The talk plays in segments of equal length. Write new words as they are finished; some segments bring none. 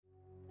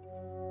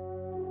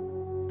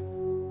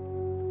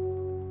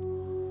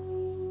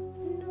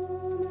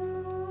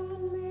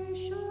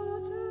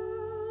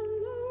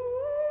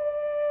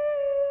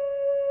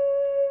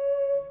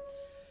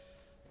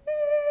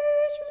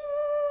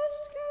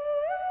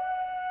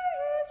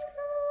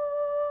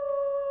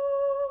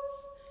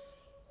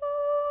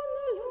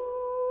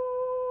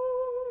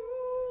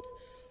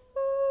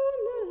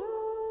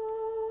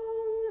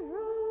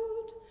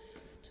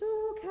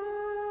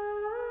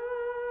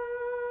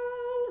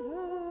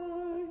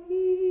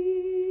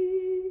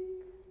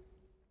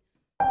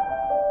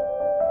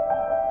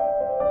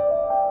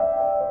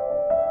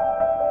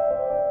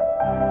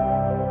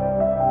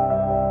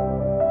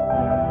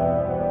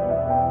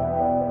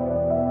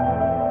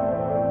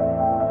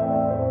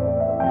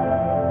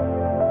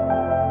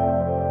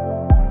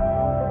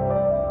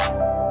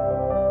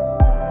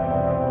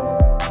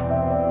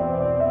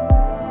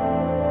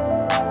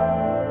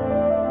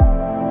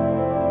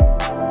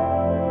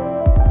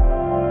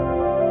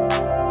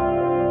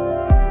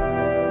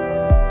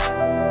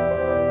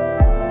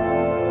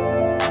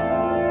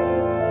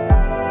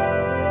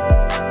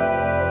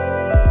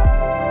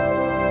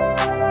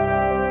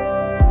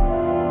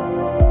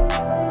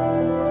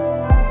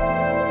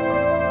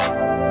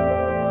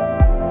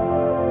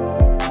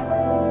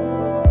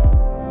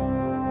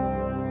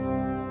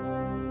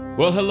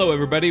Well, hello,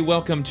 everybody.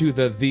 Welcome to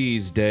the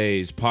These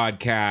Days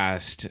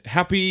podcast.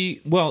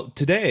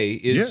 Today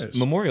is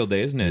Memorial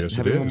Day, isn't it? Yes,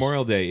 Happy it is.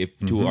 Memorial Day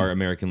to our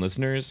American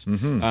listeners.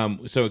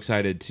 So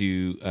excited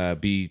to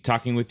be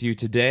talking with you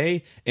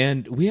today.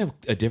 And we have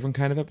a different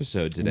kind of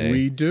episode today.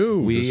 We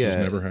do. This has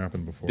never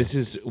happened before. This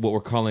is what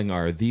we're calling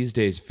our These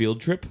Days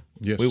field trip.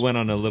 Yes. We went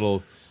on a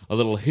little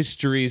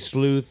history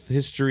sleuth,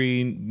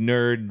 history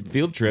nerd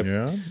field trip.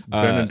 Yeah,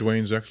 Ben and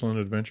Dwain's Excellent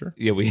Adventure.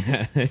 Yeah,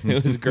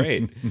 it was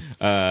great.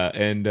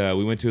 And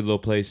we went to a little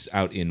place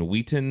out in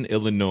Wheaton,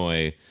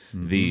 Illinois,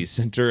 the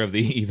center of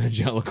the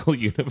evangelical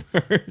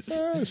universe.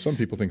 Some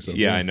people think so.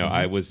 Yeah, I know.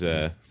 I was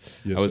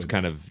Yes,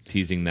 kind of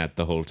teasing that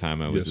the whole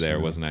time I was there,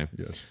 wasn't I?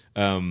 Yes.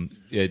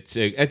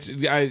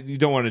 You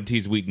don't want to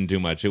tease Wheaton too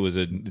much.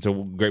 It's a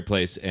great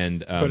place,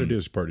 and But it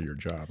is part of your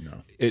job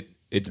now.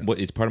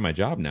 It's part of my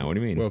job now. What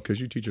do you mean? Well,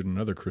 because you teach at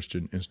another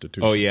Christian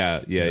institution. Oh yeah,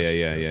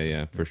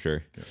 for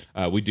sure.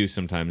 We do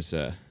sometimes.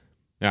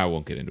 I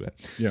won't get into it.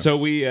 Yeah. So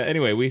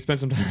we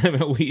spent some time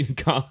at Wheaton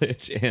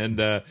College,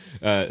 and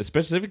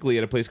specifically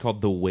at a place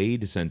called the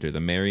Wade Center, the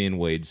Marion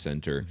Wade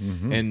Center.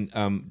 And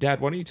Dad,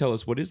 why don't you tell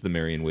us what is the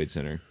Marion Wade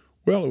Center?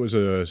 Well, it was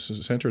a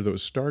center that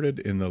was started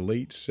in the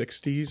late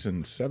 60s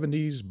and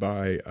 70s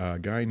by a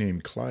guy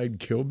named Clyde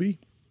Kilby.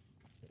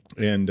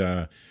 And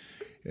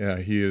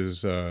he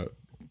is a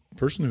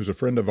person who's a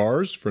friend of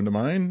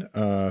mine,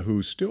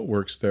 who still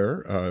works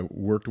there,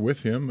 worked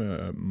with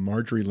him,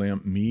 Marjorie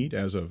Lamp Mead,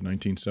 as of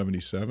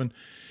 1977.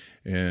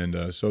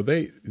 And so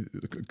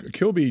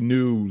Kilby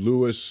knew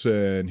Lewis,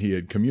 and he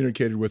had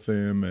communicated with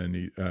him,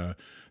 and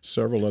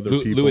several other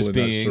people in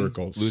that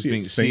circle. Lewis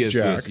being St.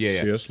 Jack,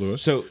 C.S.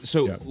 Lewis. So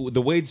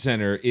the Wade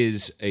Center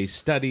is a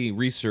study,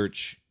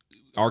 research,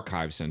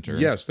 archive center.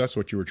 Yes, that's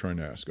what you were trying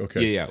to ask.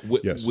 Okay.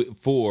 Yes.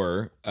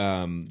 For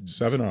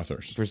 7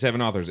 authors. For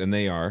 7 authors, and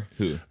they are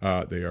who?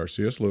 They are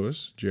C.S.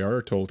 Lewis,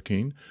 J.R.R.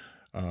 Tolkien,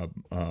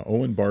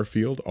 Owen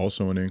Barfield,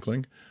 also an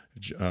Inkling.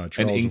 Charles,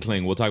 an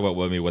Inkling. We'll talk about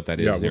what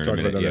that is. Yeah, here we'll talk in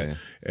a minute. about that.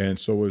 Yeah. And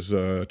so was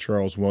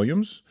Charles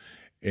Williams,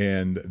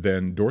 and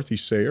then Dorothy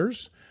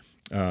Sayers.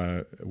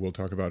 We'll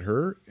talk about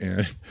her,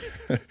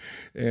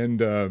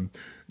 and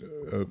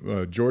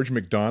George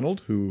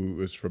MacDonald, who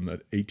is from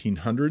the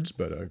 1800s,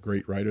 but a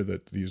great writer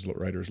that these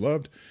writers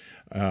loved.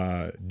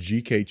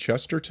 G.K.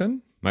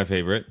 Chesterton, my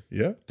favorite.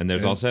 Yeah, and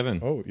there's all 7.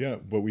 Oh yeah,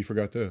 but we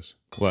forgot this.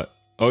 What?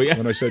 Oh yeah.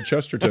 When I said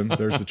Chesterton,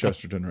 there's the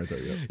Chesterton right there.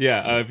 Yeah.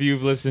 Yeah. If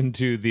you've listened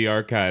to the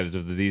archives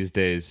of the These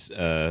Days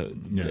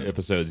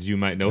episodes, you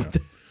might know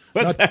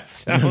what that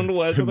sound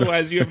was.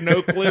 Otherwise, you have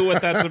no clue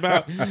what that's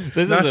about.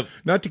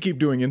 Not to keep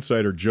doing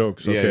insider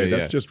jokes. Okay,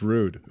 that's just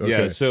rude. Okay.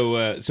 Yeah. So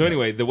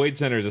anyway, the Wade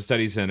Center is a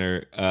study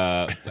center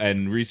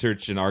and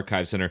research and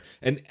archive center,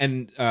 and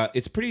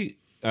it's pretty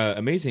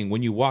amazing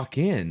when you walk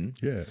in.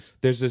 Yes.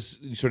 There's this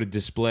sort of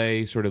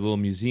display, sort of little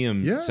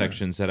museum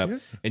section set up,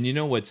 and you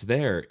know what's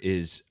there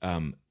is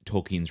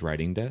Tolkien's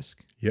writing desk.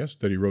 Yes,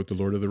 that he wrote the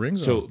Lord of the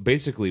Rings. So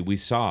basically, we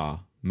saw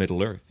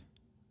Middle Earth.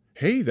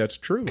 Hey, that's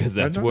true. Because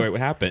that's where it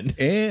happened.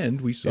 And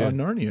we saw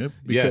Narnia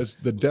because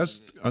the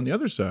desk on the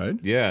other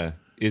side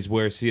is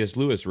where C.S.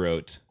 Lewis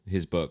wrote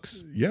his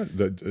books. Yeah,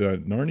 the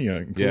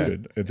Narnia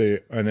included.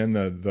 And then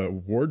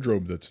the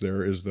wardrobe that's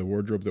there is the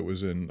wardrobe that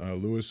was in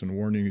Lewis and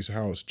Warning's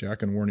house,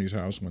 Jack and Warning's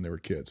house when they were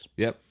kids.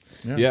 Yep.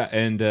 Yeah,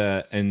 and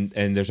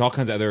there's all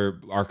kinds of other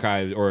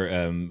archives or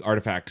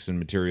artifacts and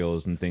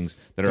materials and things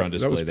that are on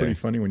display there. That was pretty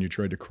funny when you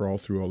tried to crawl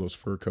through all those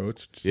fur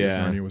coats to see if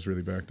Narnia was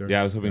really back there. Yeah,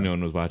 I was hoping no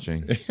one was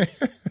watching.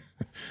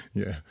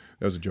 Yeah,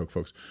 that was a joke,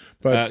 folks.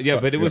 But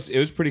but it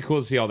was pretty cool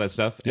to see all that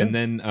stuff. Yeah. And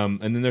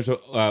then there's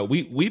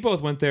we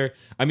both went there.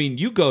 I mean,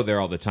 you go there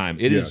all the time.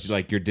 It is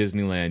like your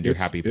Disneyland, your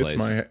happy place.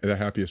 It's the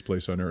happiest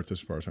place on earth as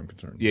far as I'm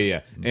concerned.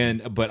 Yeah.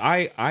 Mm-hmm. But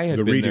I had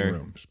the been reading there,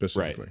 room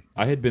specifically. Right.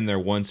 I had been there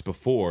once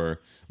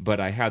before, but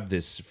I had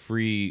this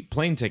free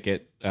plane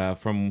ticket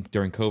from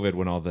during COVID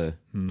when all the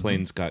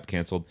planes got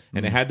canceled,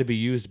 and it had to be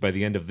used by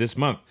the end of this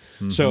month.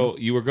 So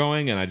you were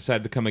going, and I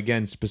decided to come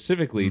again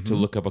specifically to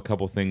look up a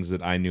couple things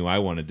that I knew I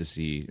wanted to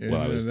see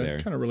while I was there.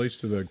 That kind of relates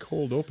to the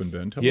cold open,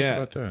 Ben. Tell us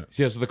about that.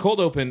 Yeah, so the cold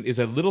open is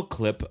a little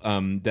clip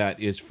that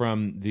is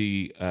from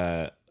the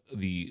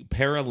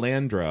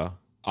Paralandra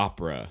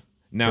opera.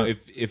 Now,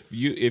 if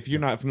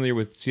you're not familiar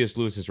with C.S.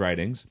 Lewis's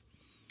writings,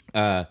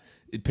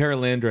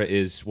 Paralandra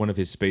is one of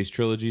his space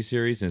trilogy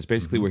series, and it's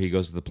basically where he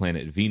goes to the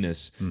planet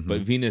Venus.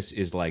 But Venus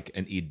is like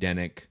an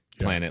Edenic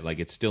planet, like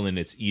it's still in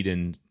its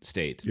Eden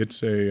state.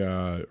 It's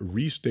a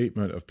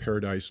restatement of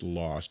Paradise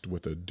Lost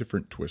with a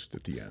different twist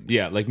at the end.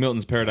 Yeah, like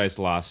Milton's Paradise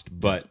Lost,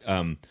 but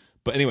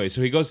anyway,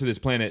 so he goes to this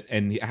planet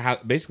and he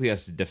basically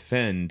has to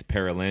defend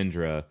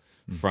Paralandra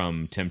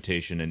from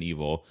temptation and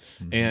evil.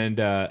 And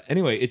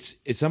anyway, it's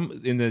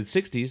in the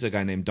 60s, a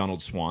guy named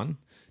Donald Swann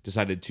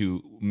decided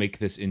to make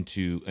this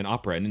into an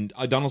opera. And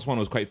Donald Swann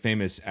was quite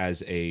famous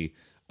as a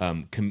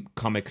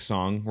comic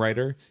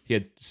songwriter. He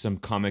had some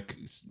comic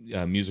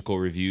musical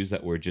reviews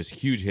that were just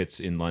huge hits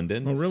in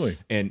London. Oh, really?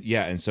 And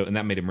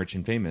that made him rich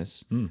and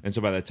famous. And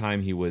so by the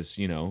time he was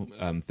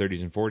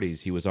 30s and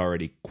 40s, he was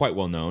already quite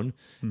well known,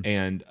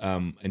 and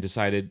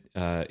decided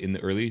in the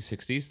early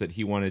 60s that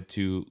he wanted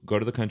to go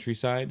to the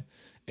countryside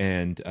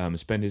and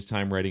spend his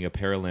time writing a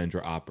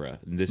Paralandra opera.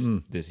 And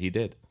this he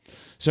did.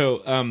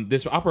 So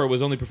this opera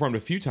was only performed a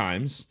few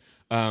times,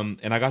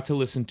 and I got to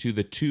listen to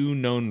the 2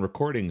 known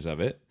recordings of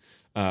it.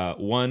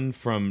 One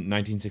from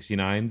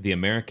 1969, the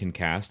American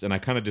cast, and I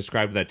kind of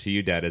described that to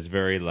you, Dad, as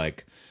very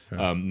like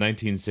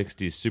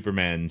 1960s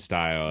Superman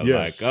style.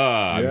 Yes. Like,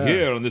 I'm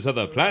here on this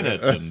other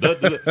planet, and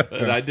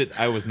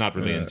I was not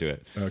really into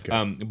it.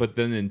 Okay. But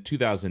then in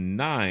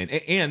 2009,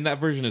 and that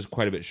version is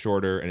quite a bit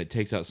shorter, and it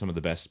takes out some of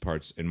the best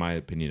parts, in my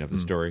opinion, of the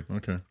story.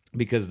 Okay.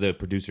 Because the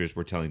producers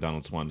were telling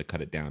Donald Swann to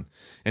cut it down.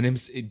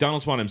 And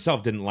Donald Swann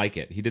himself didn't like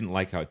it. He didn't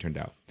like how it turned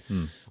out.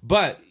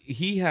 But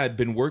he had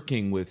been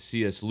working with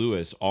C.S.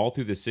 Lewis all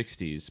through the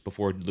 60s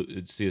before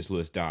C.S.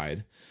 Lewis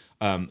died.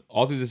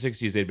 All through the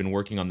 60s, they'd been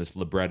working on this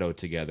libretto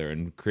together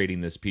and creating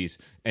this piece.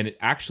 And it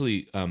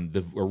actually,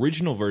 the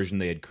original version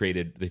they had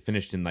created, they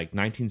finished in like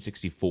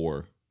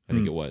 1964, I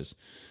think it was.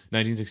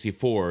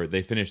 1964,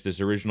 they finished this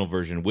original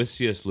version with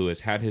C.S. Lewis,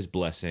 had his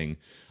blessing.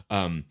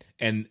 And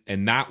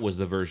that was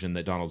the version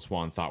that Donald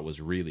Swann thought was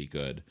really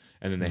good.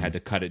 And then they had to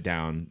cut it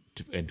down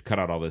and cut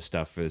out all this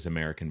stuff for this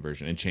American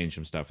version and change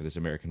some stuff for this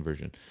American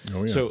version.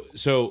 Oh, yeah.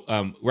 So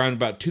around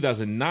about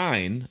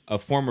 2009, a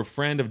former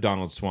friend of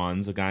Donald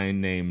Swann's, a guy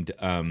named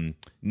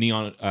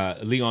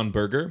Leon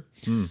Berger,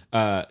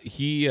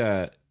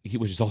 he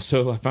was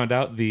also, I found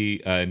out,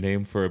 the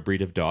name for a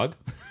breed of dog.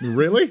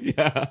 Really?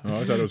 Yeah.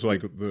 Oh, I thought it was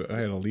like I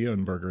had a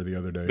Leon burger the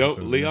other day. No,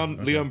 so,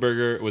 Leon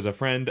Berger was a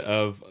friend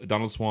of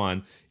Donald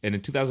Swann, and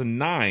in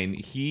 2009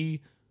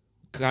 he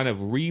kind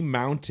of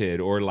remounted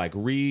or like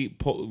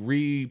reproduced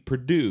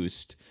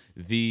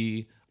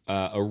the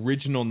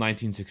original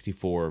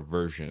 1964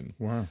 version.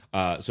 Wow.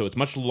 So it's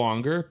much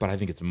longer, but I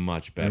think it's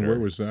much better. And where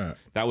was that?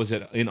 That was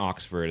in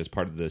Oxford as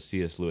part of the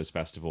C.S. Lewis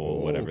Festival,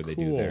 or whatever they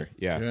do there.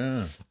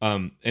 Yeah.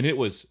 And it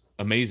was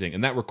amazing.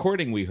 And that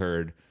recording we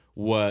heard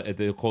at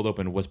the cold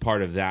open was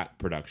part of that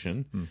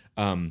production.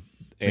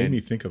 Made me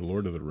think of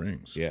Lord of the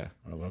Rings. Yeah.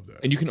 I love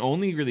that. And you can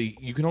only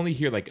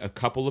hear like a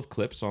couple of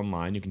clips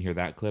online. You can hear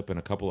that clip and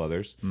a couple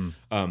others.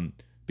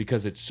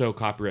 Because it's so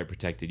copyright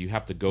protected, you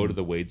have to go to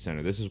the Wade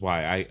Center. This is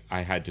why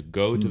I had to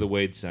go to the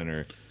Wade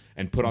Center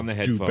and put on the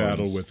headphones. Do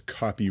battle with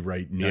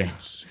copyright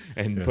knights.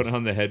 Yeah. And put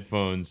on the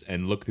headphones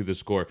and look through the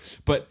score.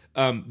 But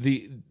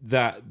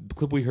that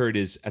clip we heard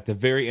is at the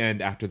very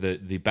end after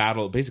the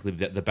battle. Basically,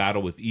 the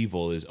battle with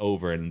evil is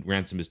over and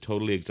Ransom is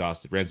totally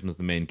exhausted. Ransom is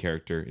the main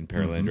character in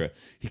Paralandra.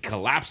 He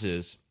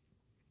collapses,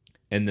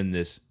 and then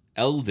this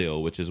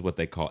Eldil, which is what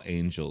they call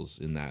angels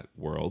in that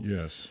world,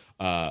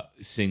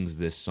 sings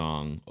this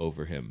song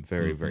over him.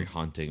 Very, very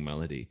haunting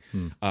melody.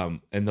 And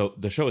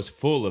the show is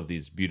full of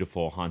these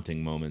beautiful,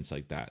 haunting moments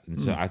like that.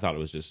 And so I thought it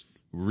was just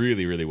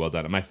really, really well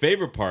done. And my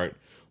favorite part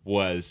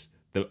was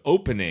the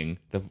opening,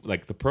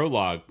 the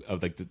prologue of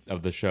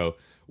the show,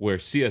 where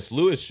C.S.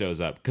 Lewis shows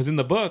up. Because in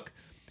the book,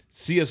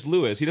 C.S.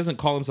 Lewis, he doesn't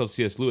call himself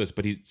C.S. Lewis,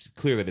 but it's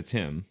clear that it's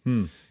him.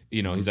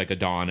 You know, he's like a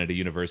don at a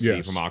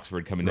university from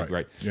Oxford coming to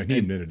write. Yeah, he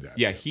admitted that.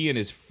 Yeah, he and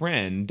his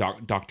friend,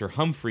 Dr.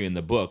 Humphrey in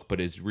the book, but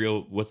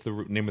what's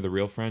the name of the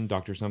real friend?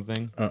 Dr.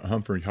 something?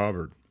 Humphrey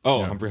Harvard.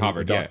 Oh, Humphrey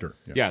Harvard, doctor.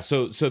 Yeah.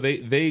 So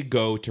they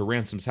go to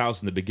Ransom's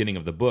house in the beginning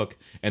of the book,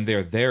 and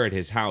they're there at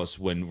his house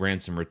when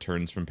Ransom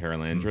returns from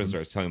Paralandra and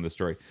starts telling the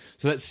story.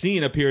 So that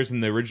scene appears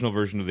in the original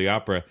version of the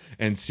opera,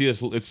 and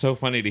it's so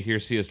funny to hear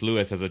C.S.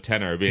 Lewis as a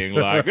tenor being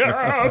like,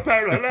 "Oh,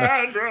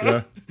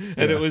 Paralandra,"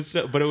 and it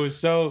was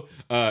so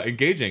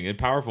engaging and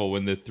powerful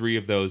when the three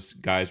of those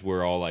guys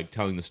were all like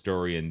telling the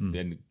story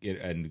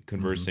and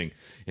conversing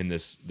in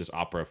this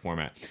opera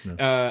format.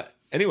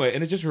 Anyway,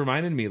 and it just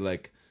reminded me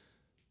like.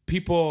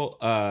 People,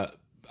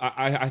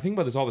 I think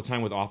about this all the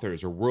time with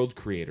authors or world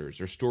creators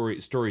or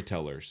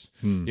storytellers.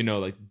 You know,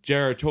 like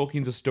J.R.R.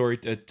 Tolkien's a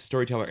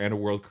storyteller and a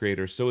world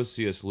creator. So is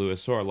C.S.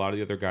 Lewis. So are a lot of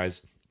the other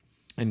guys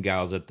and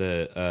gals at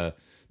the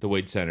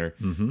Wade Center.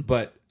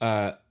 But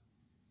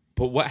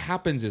what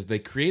happens is they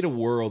create a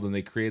world and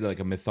they create like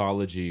a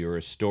mythology or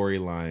a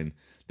storyline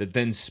that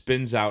then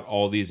spins out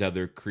all these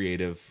other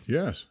creative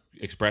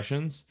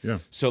expressions. Yeah.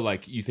 So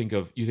like you think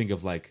of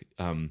like.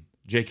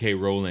 J.K.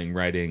 Rowling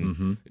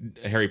writing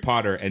Harry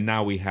Potter, and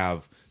now we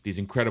have these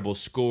incredible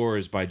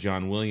scores by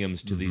John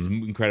Williams to these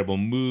incredible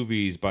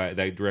movies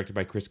directed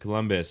by Chris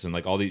Columbus, and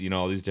like all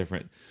these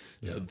different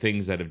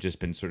things that have just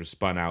been sort of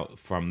spun out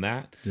from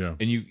that. Yeah.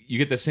 And you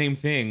get the same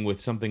thing with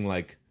something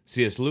like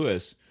C.S.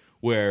 Lewis,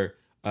 where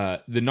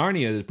the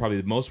Narnia is probably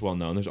the most well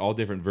known. There's all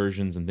different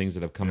versions and things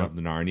that have come up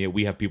in Narnia.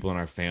 We have people in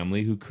our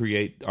family who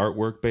create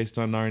artwork based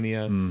on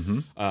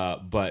Narnia,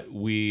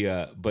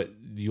 but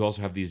you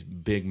also have these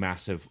big,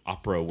 massive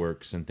opera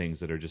works and things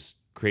that are just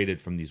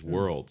created from these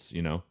worlds,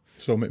 you know.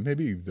 So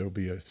maybe there'll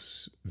be a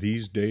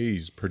these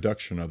days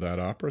production of that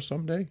opera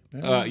someday.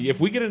 If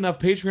we get enough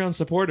Patreon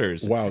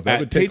supporters, wow, that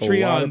would take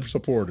a lot of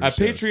supporters. At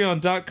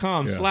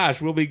patreon.com/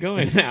 we'll be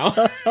going now.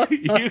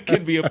 You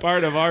can be a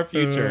part of our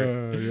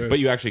future. Yes. But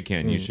you actually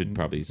can. You should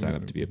probably sign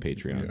up to be a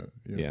Patreon.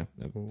 Yeah.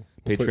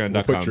 Patreon.com.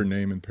 We'll put your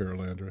name in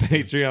Paralandra.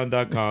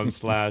 Patreon.com/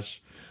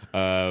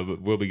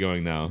 we'll be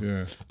going now.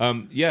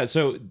 Yeah.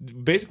 So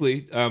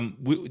basically,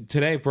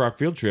 today for our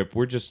field trip,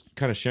 we're just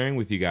kind of sharing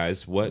with you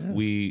guys what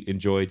we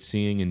enjoyed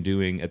seeing and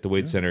doing at the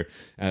Wade Center,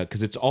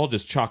 because it's all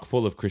just chock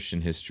full of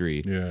Christian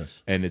history.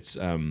 Yes. And it's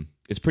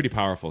pretty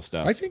powerful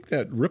stuff. I think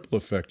that ripple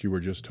effect you were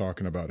just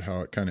talking about,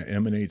 how it kind of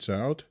emanates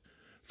out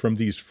from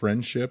these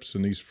friendships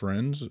and these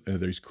friends,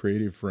 these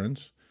creative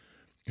friends,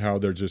 how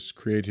there's this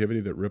creativity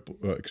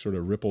that sort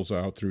of ripples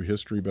out through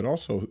history, but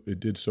also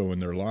it did so in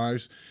their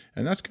lives.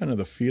 And that's kind of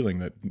the feeling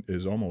that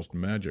is almost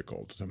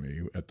magical to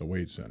me at the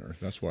Wade Center.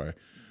 That's why.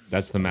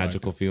 That's the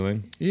magical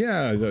feeling?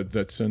 Yeah,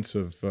 that sense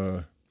of,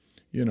 that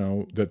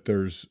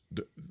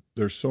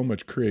there's so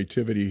much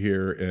creativity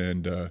here,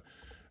 and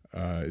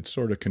it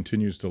sort of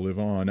continues to live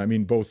on. I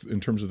mean, both in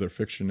terms of their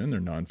fiction and their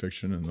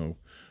nonfiction and the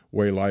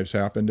way lives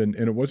happened. And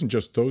it wasn't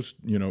just those,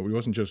 it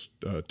wasn't just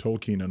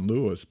Tolkien and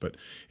Lewis, but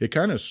it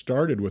kind of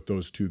started with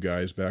those two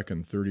guys back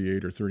in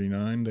 38 or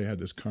 39. They had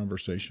this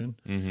conversation,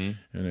 and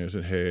they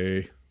said,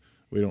 hey,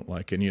 we don't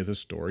like any of the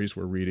stories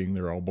we're reading.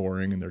 They're all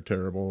boring and they're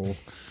terrible.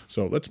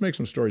 So let's make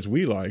some stories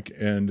we like.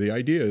 And the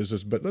idea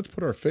is but let's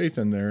put our faith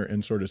in there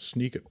and sort of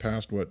sneak it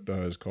past what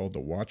is called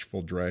the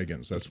watchful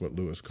dragons. That's what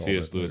Lewis called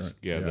it. C.S. Lewis,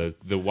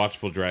 the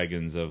watchful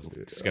dragons of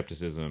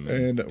skepticism.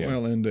 And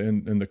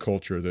the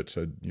culture that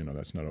said,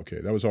 that's not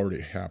okay. That was already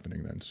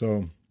happening then.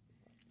 So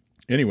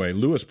anyway,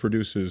 Lewis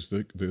produces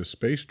the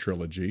space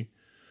trilogy,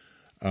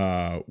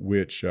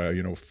 which,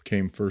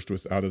 came first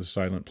with Out of the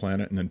Silent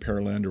Planet, and then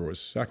Paralandra was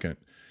second.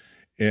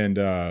 And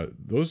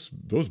those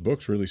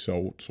books really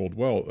sold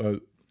well.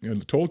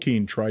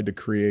 Tolkien tried to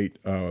create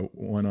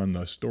one on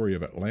the story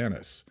of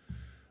Atlantis,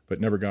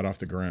 but never got off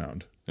the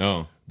ground.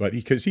 Oh, but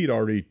because he'd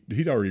already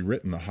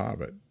written The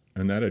Hobbit,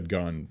 and that had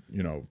gone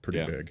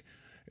pretty big.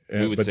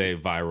 We would say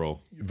viral.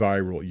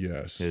 Viral,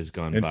 yes. It has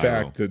gone In viral.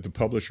 fact, the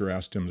publisher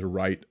asked him to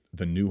write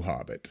the new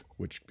Hobbit,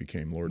 which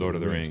became Lord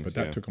of the Rings. But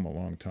that took him a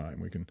long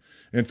time.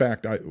 In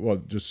fact,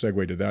 just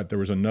segue to that. There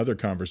was another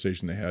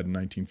conversation they had in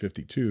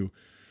 1952.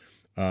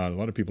 A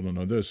lot of people don't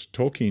know this.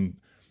 Tolkien,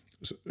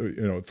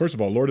 first of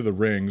all, Lord of the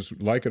Rings,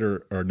 like it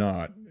or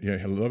not,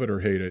 love it or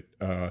hate it,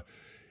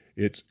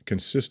 it's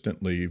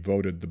consistently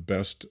voted the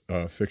best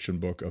fiction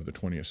book of the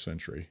 20th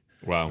century.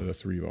 Wow. The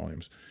 3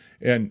 volumes.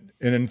 And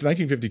in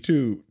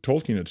 1952,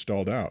 Tolkien had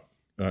stalled out.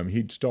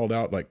 He'd stalled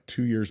out like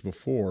 2 years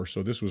before,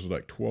 so this was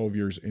like 12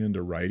 years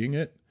into writing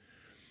it.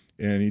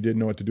 And he didn't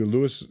know what to do.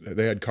 Lewis,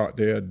 they had I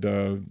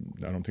don't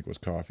think it was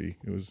coffee.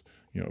 It was,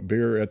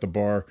 beer at the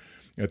bar,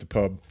 at the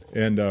pub.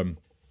 And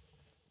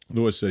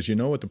Lewis says, you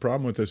know what the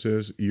problem with this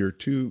is? You're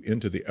too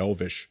into the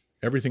Elvish.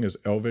 Everything is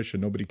Elvish,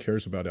 and nobody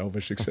cares about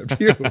Elvish except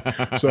you.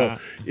 So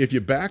if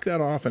you back that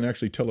off and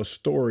actually tell a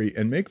story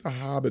and make the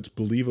hobbits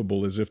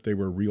believable as if they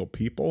were real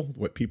people,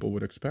 what people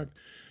would expect,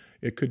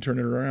 it could turn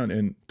it around.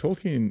 And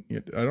Tolkien,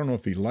 I don't know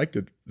if he liked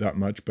it that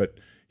much, but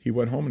he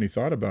went home and he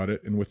thought about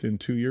it, and within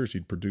 2 years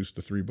he'd produced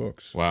the 3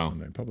 books. Wow.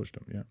 And they published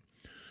them, yeah.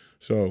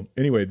 So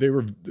anyway,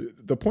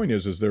 the point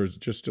is there's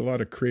just a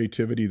lot of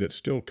creativity that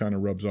still kind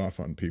of rubs off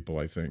on people,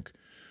 I think,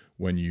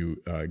 when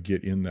you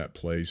get in that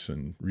place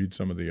and read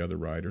some of the other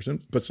writers.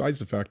 And besides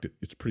the fact that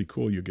it's pretty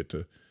cool, you get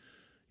to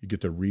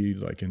read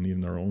like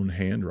in their own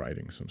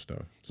handwriting some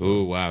stuff. So,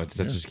 oh wow! Does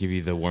that just give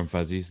you the warm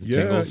fuzzies, the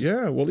tingles?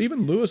 Yeah. Well,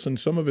 even Lewis and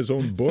some of his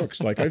own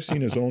books, like I've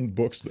seen his own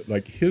books,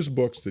 like his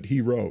books that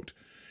he wrote,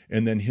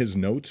 and then his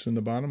notes in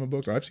the bottom of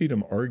books. I've seen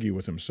him argue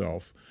with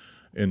himself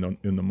in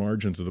the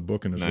margins of the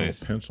book in his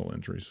little pencil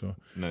entries. So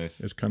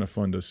it's kind of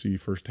fun to see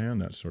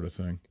firsthand that sort of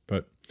thing.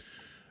 But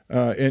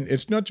and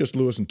it's not just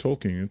Lewis and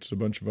Tolkien; it's a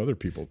bunch of other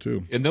people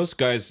too. And those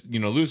guys,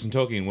 Lewis and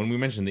Tolkien. When we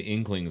mentioned the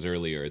Inklings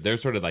earlier, they're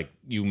sort of like,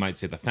 you might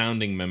say, the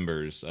founding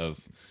members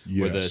of,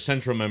 or the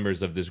central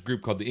members of this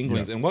group called the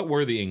Inklings. Yeah. And what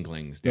were the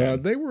Inklings,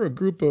 Dan? They were a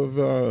group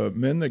of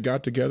men that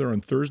got together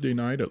on Thursday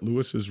night at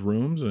Lewis's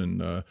rooms,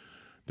 and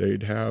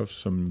they'd have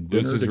some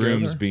dinner Lewis's together.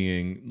 Rooms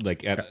being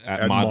like at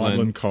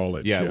Magdalen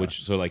College. Yeah,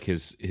 which so like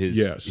his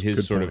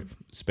sort of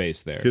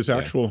space there. His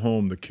actual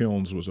home, the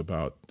Kilns, was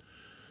about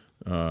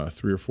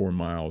 3 or 4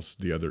 miles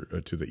the other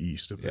to the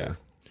east of there.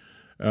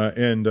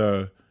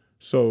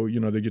 So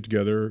they get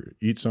together,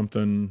 eat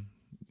something,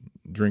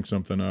 drink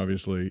something,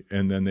 obviously,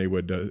 and then they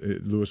would.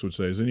 Lewis would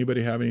say, "Does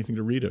anybody have anything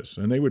to read us?"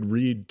 And they would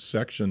read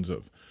sections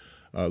of.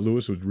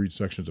 Lewis would read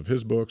sections of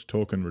his books.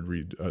 Tolkien would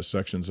read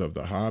sections of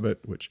The Hobbit,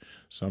 which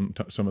some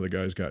of the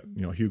guys got.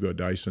 Hugo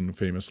Dyson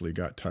famously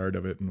got tired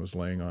of it and was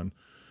laying on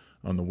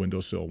the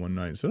windowsill one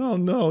night and said, "Oh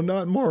no,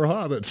 not more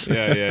hobbits."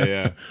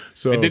 Yeah.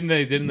 So and didn't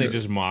they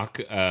just mock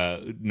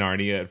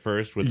Narnia at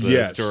first with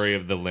the story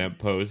of the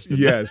lamppost?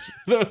 Yes,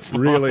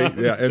 really,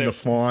 yeah, and the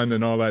fawn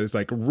and all that. It's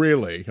like,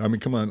 really? I mean,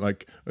 come on,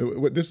 like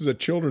this is a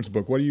children's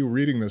book. What are you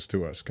reading this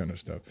to us? Kind of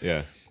stuff.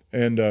 Yeah,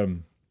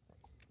 and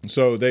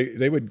So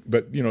they would,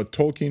 but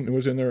Tolkien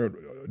was in there,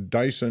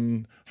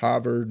 Dyson,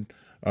 Harvard,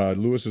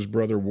 Lewis's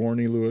brother,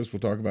 Warnie Lewis, we'll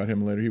talk about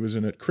him later. He was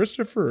in it.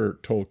 Christopher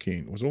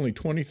Tolkien was only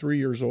 23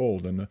 years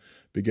old and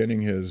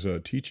beginning his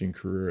teaching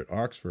career at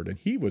Oxford, and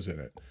he was in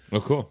it.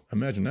 Oh, cool.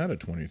 Imagine that at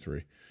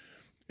 23.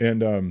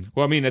 And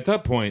well, I mean, at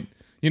that point,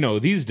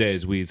 these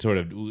days we sort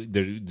of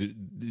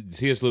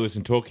C.S. Lewis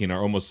and Tolkien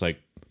are almost like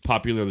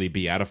popularly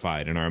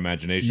beatified in our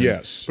imaginations.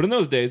 Yes. But in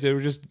those days, they were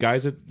just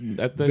guys at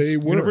the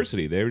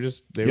university. They were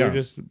just,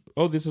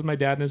 oh, this is my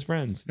dad and his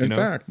friends. In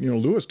fact,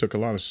 Lewis took a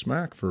lot of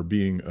smack for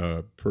being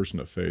a person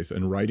of faith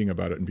and writing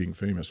about it and being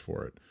famous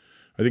for it.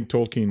 I think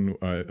Tolkien,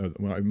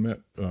 when I met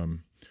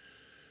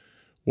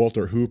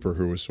Walter Hooper,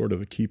 who was sort of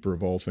the keeper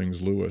of all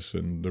things Lewis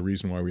and the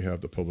reason why we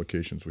have the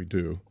publications we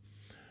do,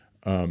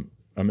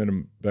 I met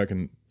him back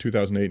in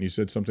 2008, and he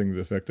said something to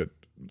the effect that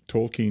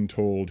Tolkien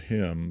told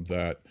him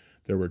that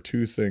there were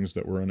two things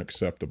that were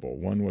unacceptable.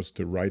 One was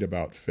to write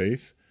about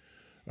faith.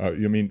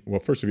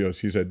 First of all,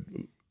 he said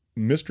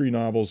mystery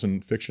novels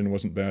and fiction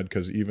wasn't bad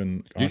because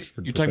even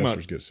Oxford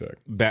professors get sick.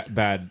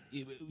 Bad,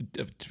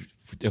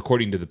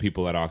 according to the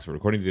people at Oxford,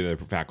 according to the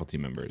other faculty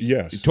members.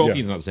 Yes.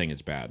 Tolkien's not saying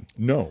it's bad.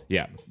 No.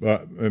 Yeah.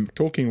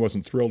 Tolkien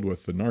wasn't thrilled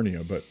with the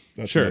Narnia, but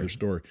that's another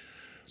story.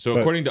 So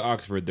according to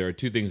Oxford, there are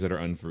two things that are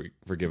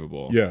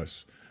unforgivable.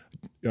 Yes.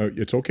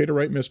 It's okay to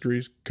write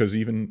mysteries because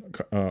even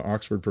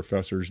Oxford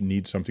professors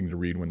need something to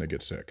read when they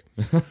get sick.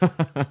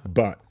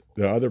 But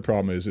the other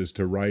problem is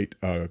to write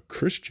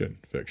Christian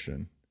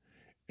fiction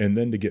and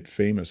then to get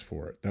famous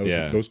for it.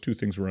 Those two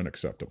things were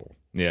unacceptable.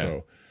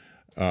 Yeah.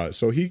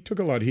 So he took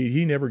a lot of heat.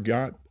 He never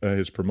got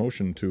his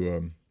promotion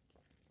to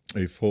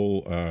a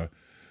full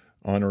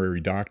honorary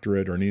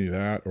doctorate or any of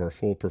that, or a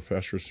full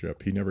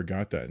professorship. He never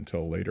got that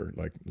until later,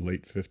 like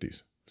late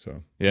 50s.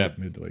 So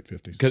mid to late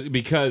 50s.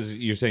 Because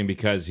you're saying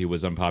because he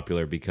was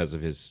unpopular because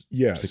of his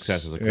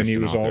success as a Christian and he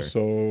was author.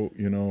 also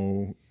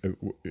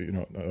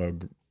a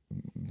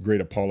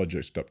great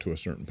apologist up to a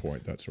certain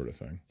point, that sort of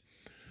thing.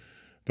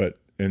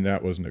 And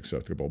that wasn't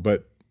acceptable.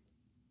 But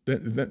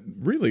that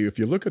really, if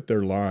you look at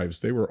their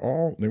lives, they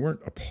weren't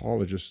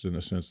apologists in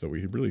the sense that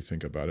we really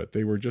think about it.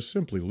 They were just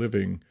simply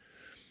living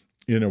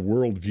in a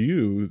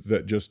worldview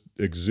that just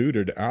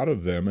exuded out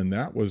of them, and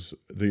that was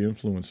the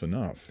influence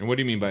enough. And what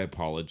do you mean by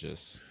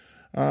apologists?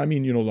 I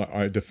mean,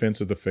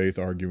 defense of the faith,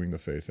 arguing the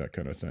faith, that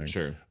kind of thing.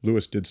 Sure.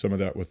 Lewis did some of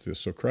that with the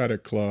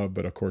Socratic Club,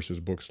 but of course his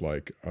books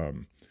like,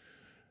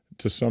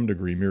 to some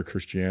degree, Mere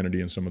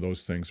Christianity and some of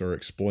those things are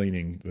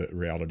explaining the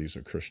realities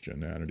of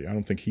Christianity. I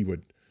don't think he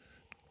would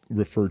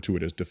refer to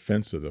it as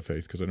defense of the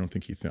faith because I don't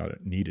think he thought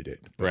it needed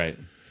it. Right.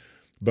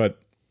 But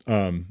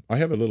I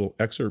have a little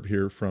excerpt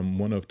here from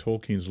one of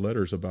Tolkien's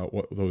letters about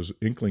what those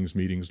Inklings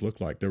meetings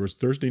looked like. There was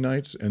Thursday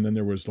nights, and then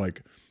there was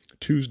like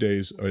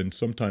Tuesdays and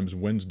sometimes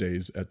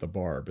Wednesdays at the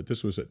bar, but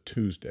this was at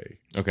Tuesday.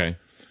 Okay.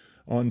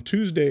 On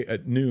Tuesday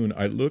at noon,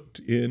 I looked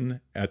in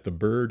at the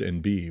Bird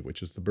and Bee,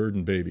 which is the bird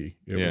and baby.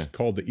 It was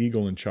called the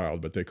Eagle and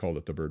Child, but they called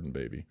it the Bird and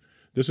Baby.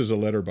 This is a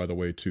letter, by the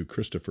way, to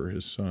Christopher,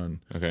 his son,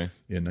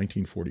 in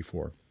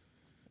 1944.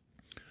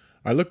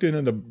 I looked in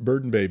at the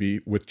Bird and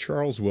Baby with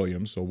Charles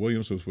Williams, so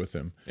Williams was with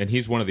him. And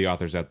he's one of the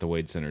authors at the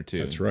Wade Center, too.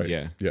 That's right.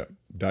 Yeah.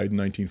 Died in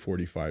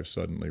 1945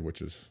 suddenly,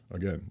 which is,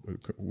 again,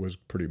 was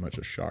pretty much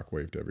a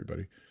shockwave to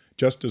everybody,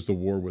 just as the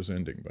war was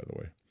ending, by the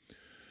way.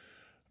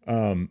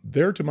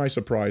 There, to my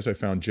surprise, I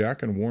found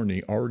Jack and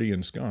Warnie already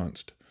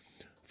ensconced.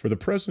 For the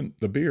present,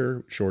 the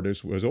beer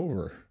shortage was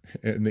over,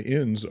 and the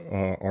inns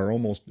are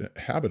almost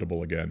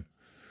habitable again.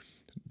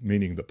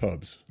 Meaning the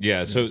pubs.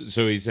 Yeah, so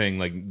he's saying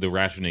like the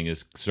rationing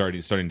is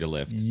starting to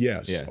lift.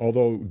 Yes,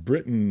 although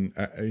Britain,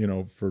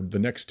 for the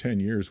next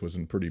 10 years was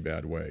in pretty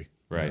bad way.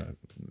 Right.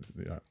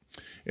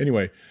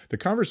 Anyway, the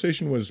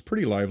conversation was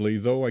pretty lively,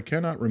 though I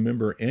cannot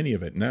remember any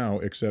of it now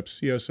except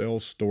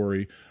CSL's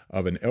story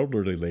of an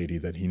elderly lady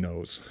that he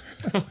knows.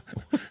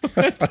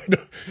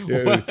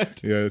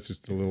 It's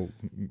just a little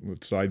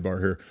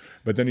sidebar here.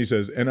 But then he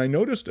says, and I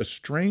noticed a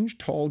strange,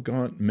 tall,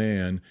 gaunt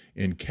man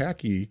in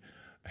khaki,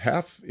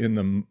 half in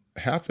the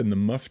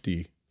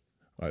mufti.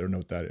 I don't know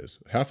what that is.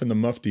 Half in the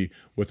mufti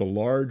with a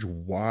large,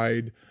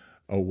 wide,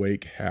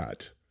 awake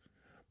hat,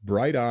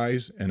 bright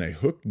eyes, and a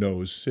hooked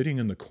nose sitting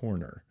in the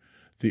corner.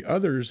 The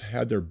others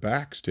had their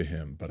backs to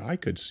him, but I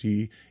could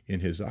see in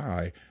his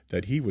eye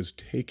that he was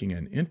taking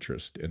an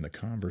interest in the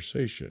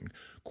conversation,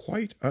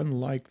 quite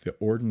unlike the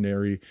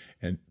ordinary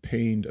and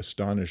pained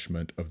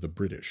astonishment of the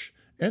British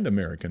and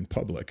American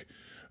public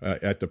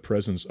at the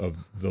presence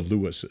of the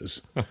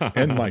Lewises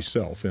and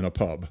myself in a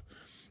pub.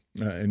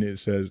 And it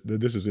says,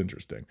 this is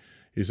interesting.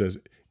 He says,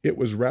 it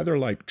was rather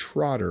like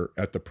Trotter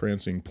at the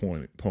Prancing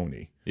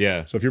Pony.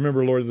 Yeah. So if you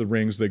remember Lord of the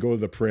Rings, they go to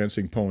the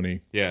Prancing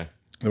Pony. Yeah.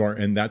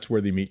 And that's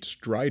where they meet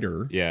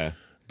Strider. Yeah.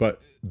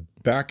 But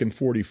back in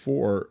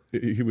 44,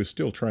 he was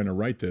still trying to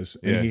write this,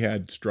 and he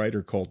had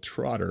Strider called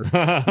Trotter.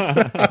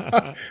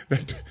 that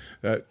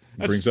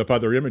brings up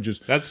other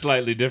images. That's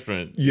slightly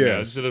different.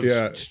 Yes. Instead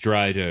of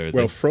Strider,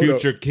 the Frodo,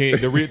 future king,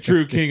 the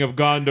true king of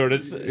Gondor.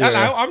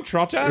 Hello, I'm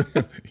Trotter.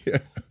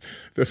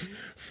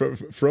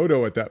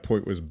 Frodo at that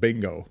point was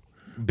Bingo.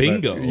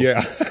 Bingo. But,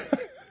 yeah.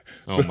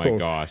 Oh my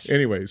gosh.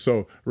 Anyway,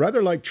 so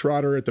rather like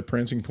Trotter at the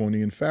Prancing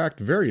Pony, in fact,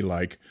 very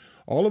like,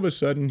 all of a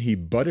sudden he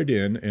butted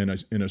in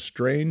a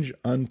strange,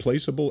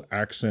 unplaceable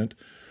accent,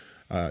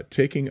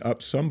 taking up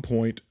at some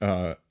point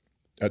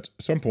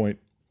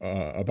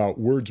about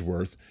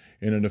Wordsworth,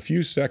 and in a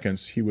few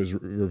seconds he was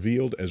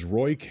revealed as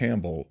Roy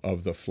Campbell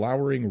of the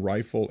Flowering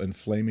Rifle and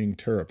Flaming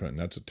Terrapin.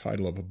 That's a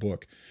title of a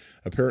book.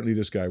 Apparently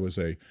this guy was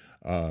a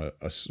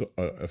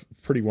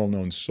pretty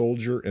well-known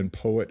soldier and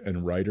poet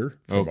and writer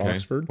from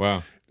Oxford.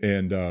 Wow.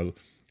 And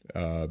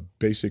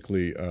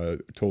basically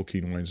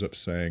Tolkien winds up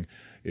saying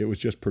it was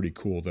just pretty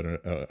cool that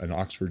an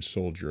Oxford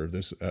soldier of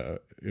this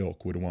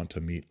ilk would want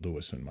to meet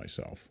Lewis and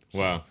myself. So,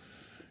 wow.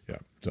 Yeah.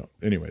 So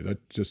anyway,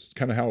 that's just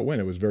kind of how it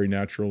went. It was very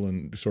natural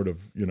and sort of,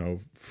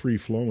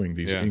 free-flowing,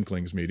 these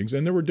Inklings meetings.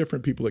 And there were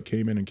different people that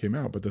came in and came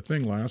out, but the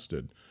thing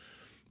lasted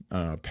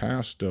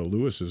past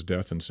Lewis's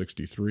death in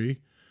 1963.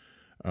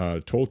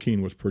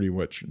 Tolkien was pretty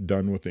much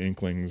done with the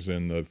Inklings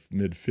in the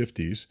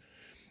mid-50s.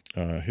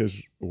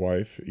 His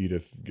wife,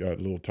 Edith, got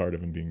a little tired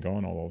of him being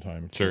gone all the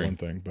time, for one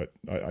thing, but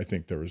I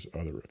think there was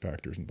other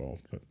factors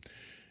involved. But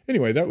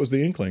anyway, that was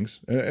the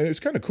Inklings. And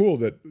it's kind of cool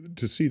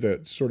to see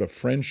that sort of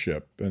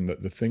friendship and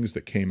the things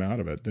that came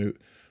out of it.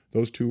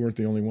 Those two weren't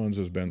the only ones,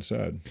 as Ben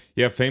said.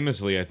 Yeah,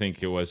 famously, I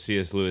think it was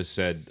C.S. Lewis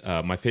said,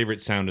 my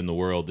favorite sound in the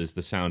world is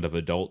the sound of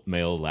adult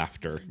male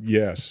laughter.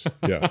 Yes,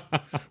 yeah.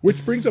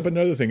 Which brings up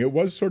another thing. It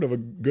was sort of a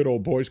good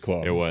old boys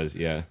club. It was,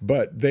 yeah.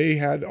 But they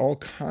had all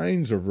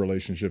kinds of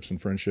relationships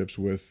and friendships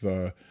with,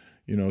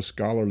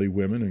 scholarly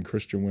women and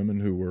Christian women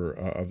who were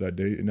of that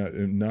day,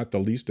 not the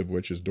least of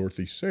which is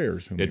Dorothy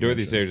Sayers. Yeah,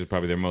 Dorothy Sayers is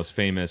probably their most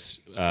famous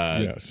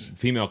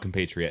female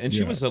compatriot. And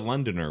she was a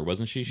Londoner,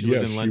 wasn't she? She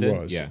lived in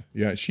London? She was.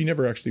 Yeah, she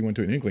never actually went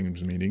to an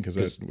Inklings meeting because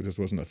that just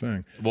wasn't a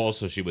thing. Well,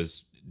 also she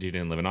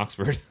didn't live in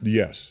Oxford.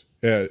 Yes.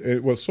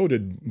 Well, so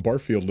did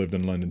Barfield lived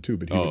in London too,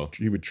 but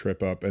he would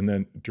trip up, and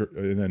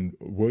then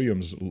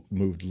Williams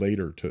moved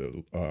later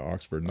to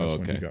Oxford, and that's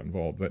when he got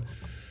involved.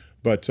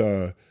 But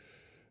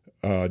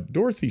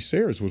Dorothy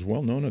Sayers was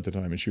well known at the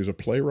time, and she was a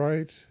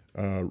playwright.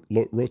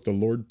 Wrote the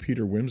Lord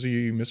Peter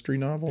Wimsey mystery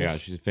novels. Yeah,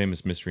 she's a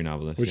famous mystery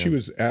novelist. Well, she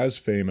was as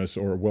famous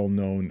or well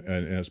known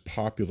and as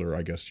popular,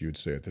 I guess you'd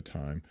say at the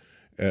time,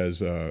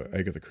 as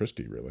Agatha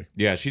Christie. Really.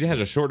 Yeah, she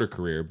had a shorter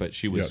career, but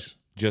she was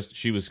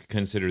she was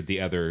considered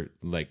the other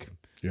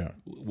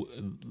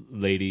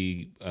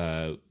lady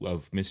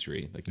of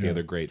mystery, like the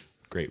other great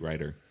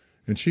writer.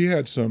 And she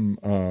had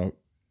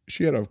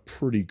she had a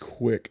pretty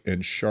quick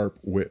and sharp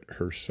wit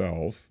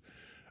herself.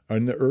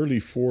 In the early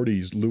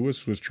 1940s,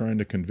 Lewis was trying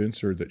to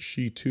convince her that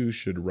she too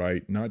should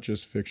write not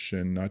just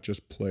fiction, not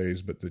just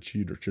plays, but that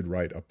she should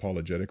write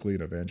apologetically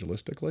and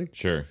evangelistically.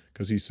 Sure.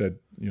 Because he said,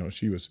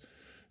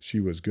 she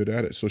was good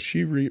at it. So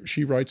she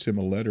writes him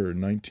a letter in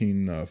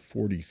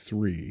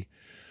 1943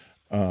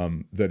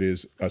 that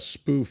is a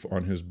spoof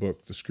on his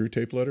book, The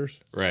Screwtape Letters.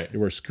 Right.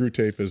 Where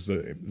Screwtape is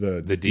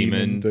the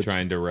demon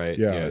trying to write.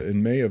 Yeah,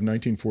 in May of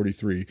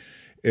 1943.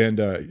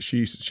 And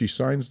she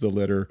signs the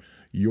letter,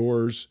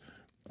 yours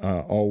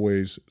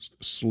always,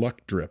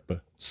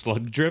 Sluckdrip.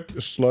 Slugdrip?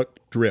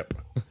 Sluckdrip.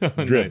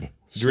 Drib.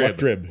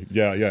 Sluckdrib.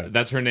 Yeah.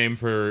 That's her name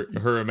for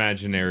her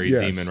imaginary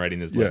demon writing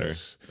his letter.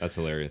 Yes. That's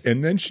hilarious.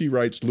 And then she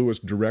writes Lewis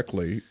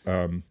directly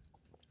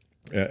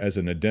as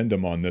an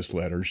addendum on this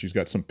letter. She's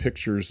got some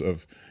pictures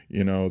of,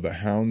 the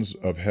hounds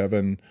of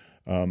heaven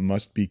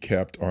must be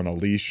kept on a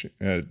leash.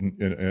 And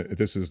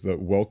this is the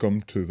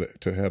welcome to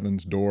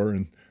heaven's door.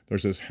 And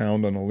there's this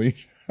hound on a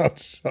leash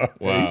outside.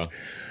 Wow.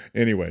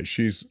 Anyway,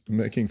 she's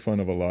making fun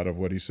of a lot of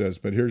what he says.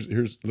 But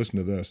here's listen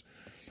to this.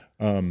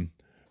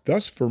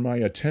 Thus for my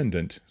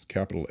attendant,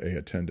 capital A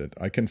attendant,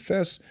 I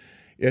confess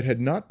it had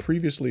not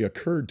previously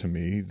occurred to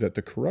me that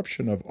the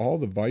corruption of all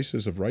the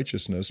vices of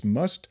righteousness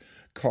must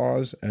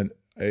cause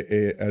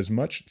as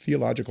much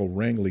theological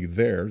wrangling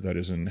there, that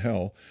is in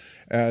hell,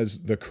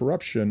 as the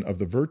corruption of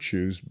the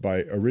virtues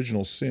by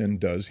original sin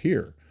does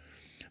here.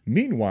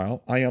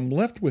 Meanwhile, I am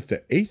left with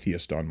the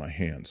atheist on my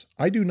hands.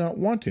 I do not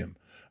want him.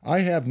 I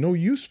have no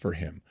use for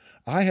him.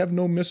 I have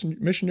no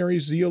missionary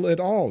zeal at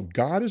all.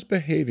 God is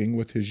behaving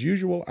with his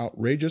usual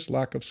outrageous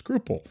lack of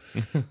scruple.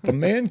 The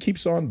man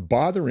keeps on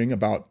bothering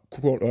about,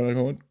 quote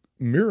unquote,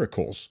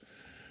 miracles.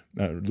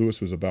 Lewis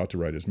was about to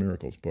write his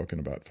miracles book in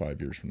about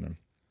 5 years from then.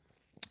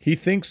 He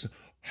thinks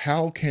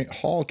Hall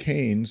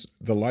Caine's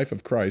The Life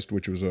of Christ,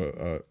 which was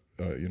sort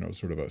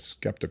of a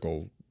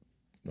skeptical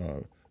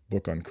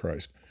book on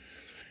Christ,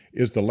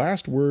 is the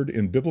last word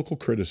in biblical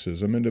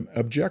criticism and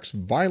objects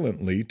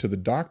violently to the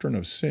doctrine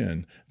of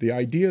sin, the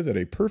idea that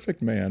a perfect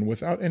man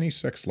without any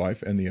sex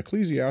life and the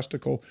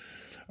ecclesiastical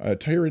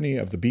tyranny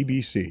of the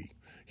BBC.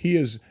 He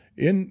is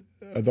in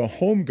the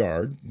Home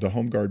Guard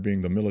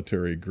being the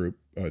military group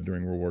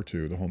during World War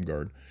II, the Home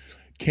Guard.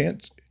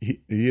 He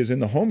is in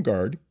the Home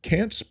Guard,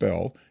 can't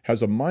spell,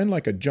 has a mind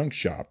like a junk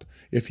shop.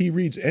 If he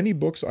reads any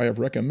books I have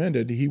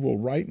recommended, he will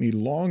write me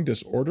long,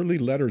 disorderly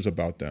letters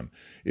about them.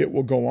 It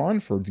will go on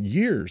for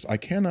years. I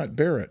cannot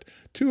bear it.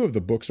 2 of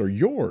the books are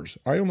yours.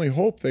 I only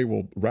hope they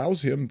will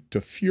rouse him to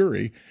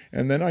fury,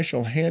 and then I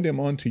shall hand him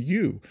on to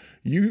you.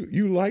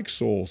 You like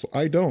souls.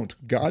 I don't.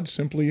 God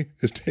simply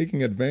is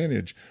taking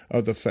advantage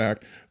of the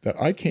fact that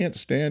I can't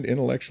stand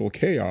intellectual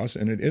chaos,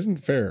 and it isn't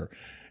fair.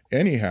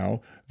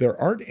 Anyhow, there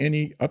aren't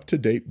any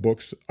up-to-date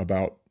books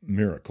about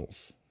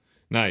miracles.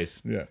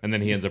 Nice. Yeah. And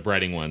then he ends up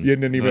writing one. Yeah,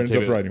 and then he ends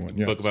up writing one.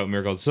 Yeah. Book about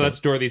miracles. So that's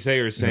Dorothy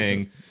Sayers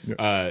saying,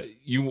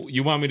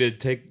 you want me to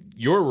take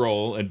your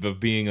role of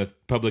being a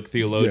public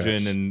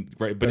theologian, Yes. and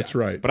but That's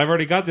right. But I've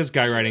already got this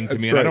guy writing to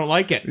That's me, and I right. don't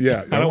like it.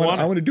 Yeah, I don't want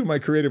it. I want to do my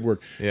creative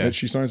work. Yeah. And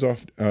she signs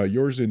off,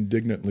 yours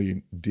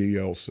indignantly,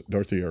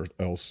 Dorothy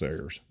L.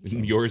 Sayers. So,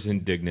 Yours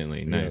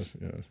indignantly. Nice.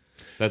 yes.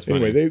 That's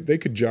funny. Anyway, they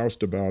could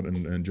joust about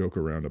and joke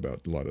around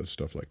about a lot of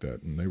stuff like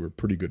that, and they were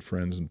pretty good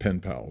friends and pen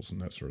pals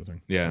and that sort of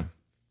thing. Yeah.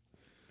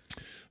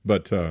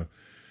 But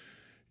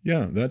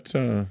that's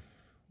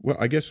well,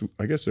 I guess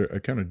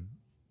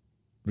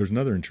there's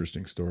another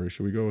interesting story.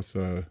 Should we go with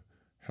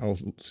how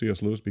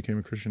C.S. Lewis became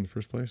a Christian in the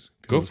first place?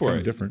 Go for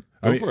it. Different.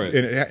 Go for it.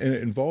 And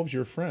it involves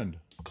your friend,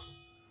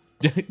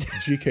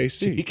 GKC.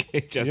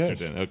 G.K.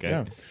 Chesterton. Yes.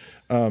 Okay.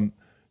 Yeah.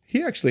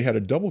 He actually had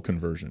a double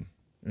conversion.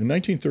 In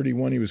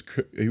 1931,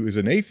 he was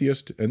an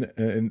atheist, and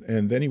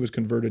then he was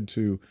converted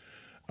to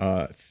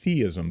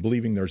theism,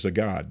 believing there's a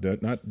God,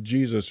 not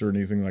Jesus or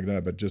anything like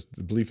that, but just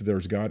the belief that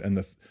there's God.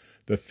 And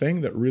the thing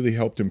that really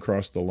helped him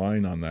cross the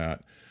line on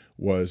that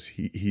was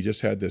he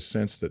just had this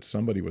sense that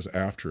somebody was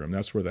after him.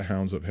 That's where the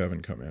hounds of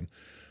heaven come in.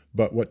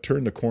 But what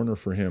turned the corner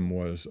for him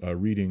was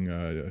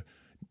reading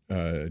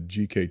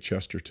G.K.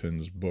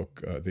 Chesterton's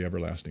book, The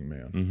Everlasting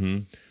Man. Mm-hmm.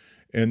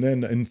 And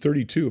then in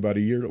 32, about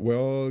a year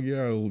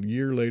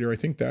later, I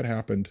think that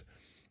happened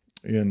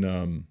in,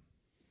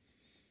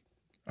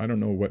 I don't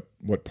know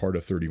what part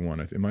of 31.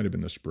 It might have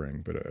been the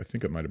spring, but I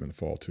think it might have been the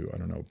fall too. I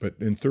don't know. But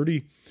in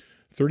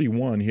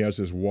 31, he has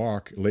his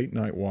late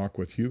night walk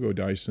with Hugo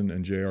Dyson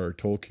and J.R.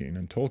 Tolkien,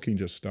 and Tolkien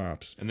just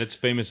stops. And that's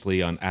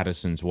famously on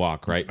Addison's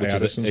Walk, right? Which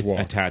Addison's is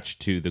Walk.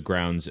 attached to the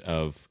grounds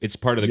of, it's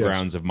part of the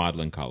grounds of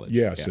Magdalen College.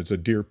 Yes, Yeah. It's a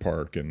deer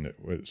park, and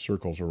it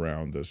circles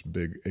around this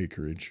big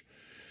acreage.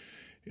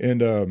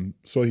 And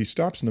so he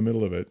stops in the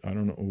middle of it. I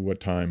don't know what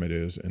time it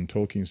is. And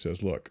Tolkien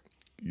says, look,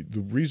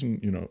 the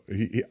reason,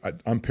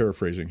 I'm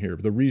paraphrasing here,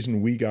 but the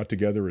reason we got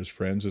together as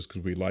friends is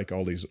because we like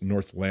all these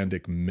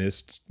Northlandic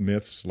myths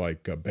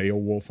like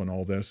Beowulf and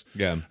all this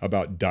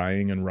about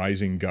dying and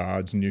rising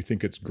gods, and you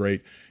think it's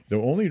great.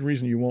 The only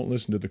reason you won't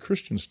listen to the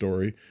Christian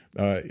story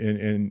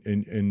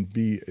and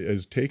be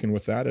as taken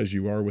with that as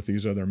you are with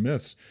these other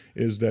myths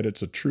is that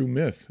it's a true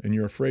myth, and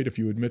you're afraid if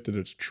you admit that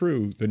it's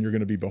true, then you're going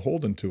to be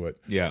beholden to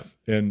it. Yeah.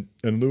 And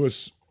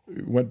Lewis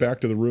went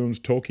back to the rooms.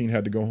 Tolkien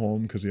had to go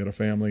home because he had a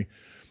family.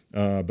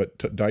 But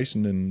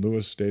Dyson and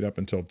Lewis stayed up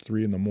until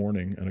 3 a.m,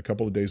 and a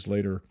couple of days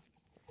later,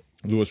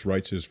 Lewis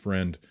writes his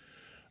friend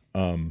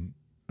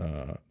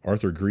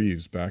Arthur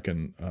Greaves back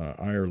in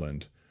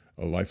Ireland,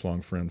 a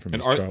lifelong friend from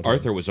his childhood.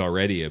 Arthur was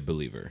already a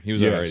believer. He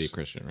was already a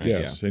Christian, right?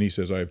 Yes, and he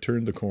says, I have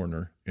turned the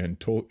corner, and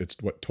it's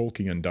what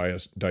Tolkien and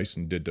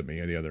Dyson did to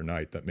me the other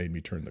night that made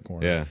me turn the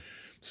corner. Yeah.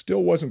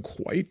 Still wasn't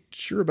quite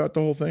sure about the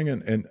whole thing,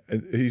 and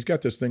he's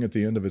got this thing at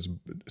the end of his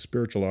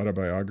spiritual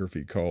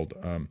autobiography called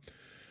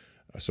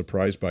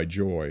Surprised by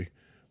Joy,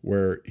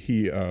 where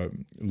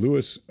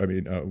Warnie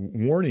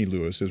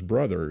Lewis, his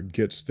brother,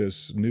 gets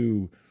this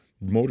new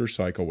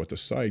motorcycle with a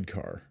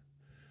sidecar.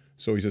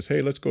 So he says,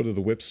 hey, let's go to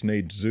the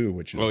Whipsnade Zoo,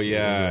 which is... Oh,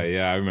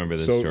 yeah, I remember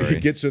this story. So he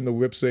gets in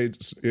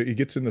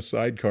the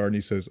sidecar, and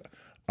he says,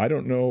 I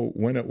don't know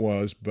when it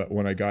was, but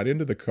when I got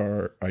into the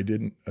car, I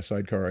didn't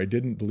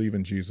believe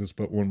in Jesus,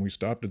 but when we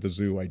stopped at the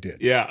zoo, I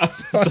did. Yeah,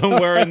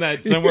 somewhere in there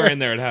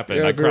it happened.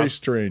 Yeah, very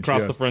strange.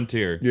 Crossed the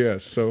frontier.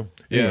 Yes. So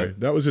anyway,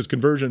 that was his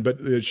conversion, but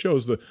it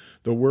shows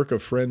the work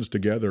of friends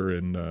together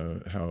and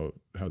how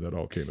that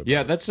all came about.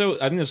 Yeah, I think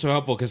that's so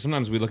helpful because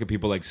sometimes we look at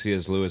people like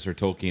C.S. Lewis or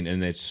Tolkien,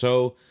 and it's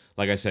so,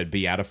 like I said,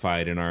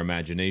 beatified in our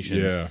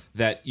imaginations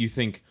that you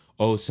think,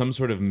 oh, some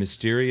sort of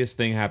mysterious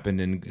thing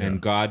happened,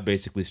 and God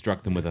basically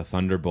struck them with a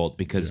thunderbolt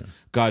because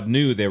God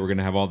knew they were going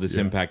to have all this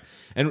impact,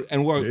 and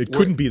it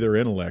couldn't be their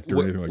intellect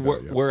or anything like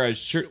that. Yeah.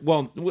 Whereas,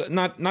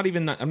 not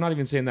even. I'm not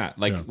even saying that.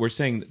 Like we're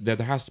saying that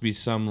there has to be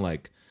some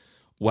like,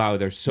 wow,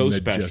 they're so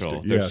Majestic.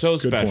 special. They're so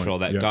special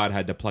that Yeah. God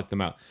had to pluck them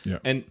out. Yeah.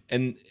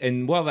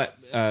 And while that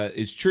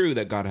is true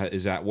that God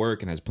is at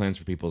work and has plans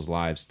for people's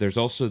lives, there's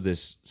also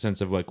this sense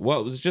of like,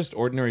 well, it was just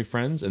ordinary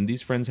friends, and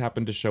these friends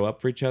happened to show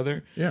up for each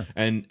other. Yeah.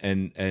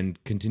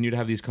 And continue to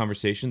have these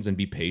conversations and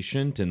be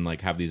patient and like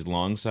have these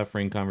long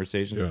suffering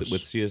conversations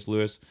with C.S.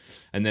 Lewis,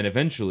 and then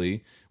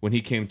eventually, when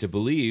he came to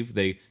believe,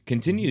 they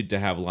continued to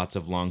have lots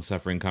of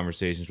long-suffering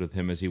conversations with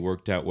him as he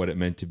worked out what it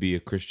meant to be a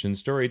Christian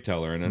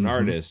storyteller and an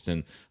artist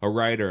and a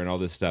writer and all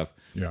this stuff.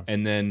 Yeah.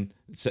 And then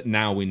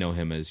now we know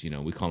him as,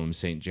 we call him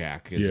Saint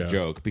Jack as a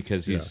joke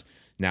because he's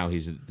now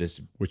he's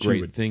this Which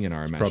great thing in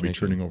our imagination. Probably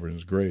turning over in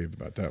his grave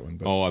about that one.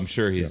 But, I'm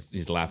sure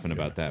he's laughing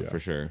about that for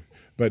sure.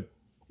 But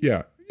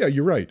yeah,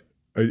 you're right.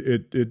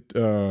 It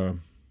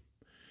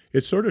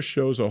sort of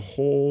shows a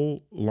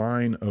whole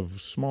line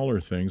of smaller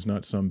things,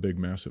 not some big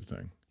massive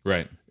thing.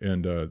 Right.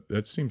 And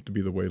that seems to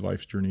be the way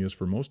life's journey is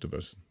for most of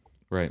us.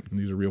 Right. And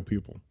these are real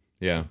people.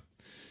 Yeah.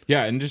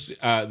 Yeah, and just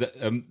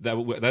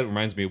that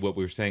reminds me of what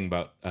we were saying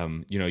about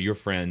your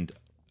friend,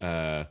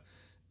 your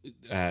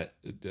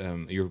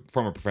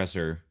former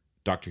professor,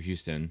 Dr.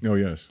 Houston. Oh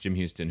yes, Jim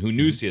Houston, who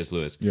knew C.S.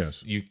 Lewis.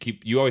 Yes,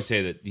 you always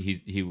say that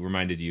he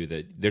reminded you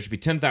that there should be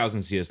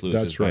 10,000 C.S.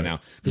 Lewis's by now.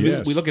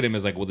 Yes. We look at him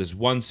as like, well, this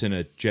once in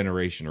a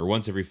generation or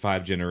once every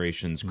 5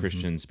 generations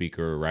Christian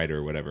speaker or writer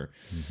or whatever,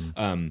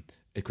 a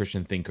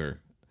Christian thinker.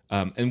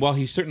 And while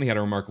he certainly had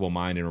a remarkable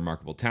mind and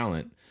remarkable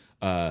talent,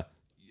 I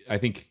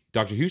think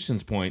Dr.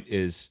 Houston's point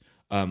is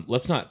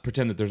let's not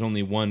pretend that there's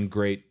only one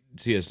great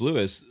C.S.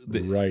 Lewis.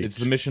 Right. It's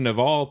the mission of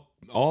all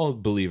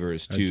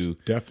believers to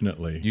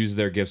definitely use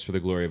their gifts for the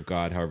glory of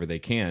God however they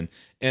can.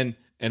 And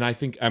I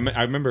think I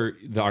remember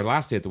our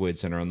last day at the Wade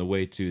Center on the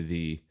way to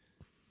the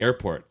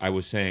airport, I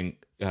was saying,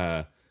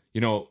 I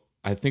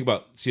think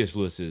about C.S.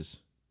 Lewis's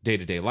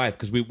day-to-day life,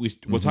 because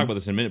we'll talk about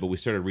this in a minute, but we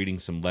started reading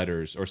some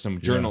letters or some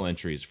journal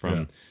entries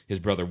from his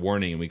brother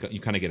Warning, and you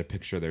kind of get a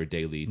picture of their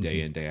daily, day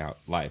in, day out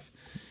life.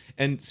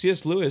 And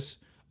C.S. Lewis,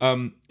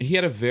 he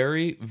had a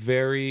very,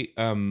 very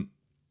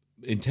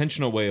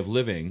intentional way of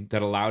living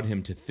that allowed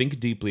him to think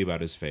deeply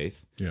about his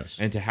faith,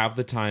 and to have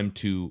the time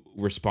to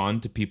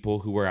respond to people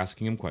who were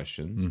asking him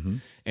questions,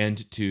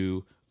 and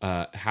to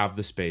have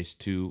the space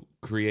to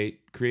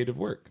create creative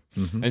work.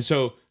 And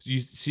so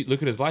you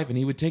look at his life, and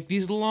he would take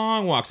these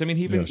long walks. I mean,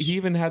 he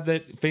even had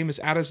that famous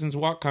Addison's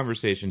Walk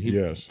conversation.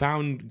 He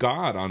found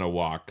God on a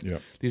walk.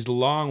 These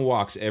long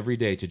walks every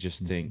day to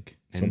just think.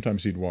 And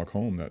sometimes he'd walk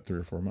home that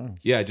 3 or 4 miles.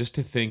 Yeah, just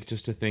to think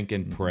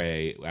and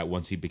pray.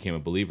 Once he became a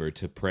believer,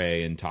 to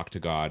pray and talk to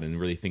God and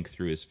really think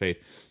through his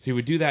faith. So he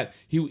would do that.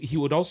 He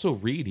would also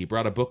read. He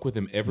brought a book with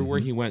him everywhere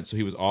he went. So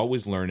he was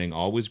always learning,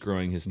 always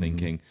growing his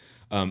thinking.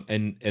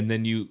 And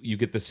then you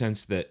get the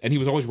sense that, and he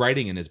was always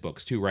writing in his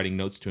books too, writing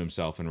notes to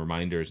himself and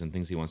reminders and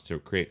things he wants to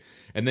create.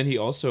 And then he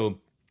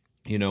also,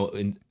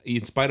 in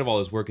spite of all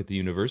his work at the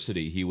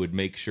university, he would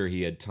make sure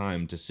he had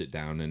time to sit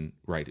down and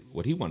write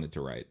what he wanted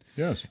to write.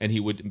 Yes. And he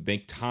would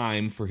make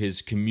time for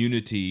his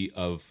community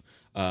of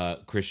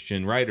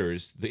Christian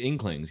writers, the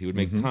Inklings. He would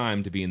make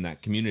time to be in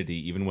that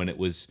community, even when it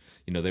was,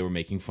 they were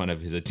making fun of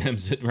his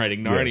attempts at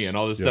writing Narnia and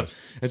all this stuff.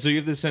 And so you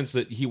have the sense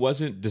that he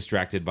wasn't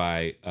distracted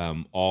by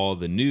all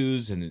the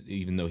news, and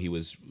even though he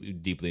was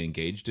deeply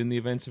engaged in the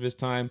events of his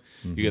time,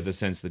 you get the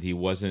sense that he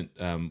wasn't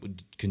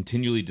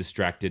continually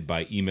distracted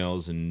by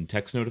emails and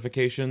text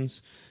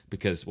notifications,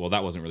 because, well,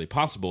 that wasn't really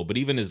possible. But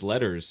even his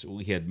letters,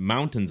 he had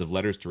mountains of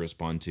letters to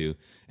respond to,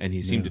 and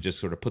he seemed to just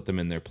sort of put them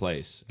in their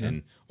place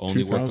and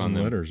only work on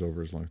them. letters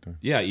over his lifetime.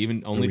 Yeah,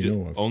 even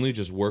only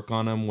just work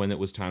on them when it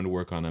was time to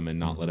work on them, and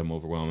not let them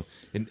overwhelm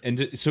him.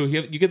 And so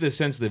you get this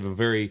sense of a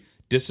very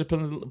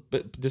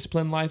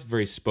disciplined life,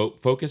 very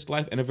focused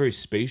life, and a very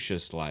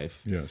spacious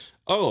life. Yes.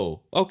 Oh,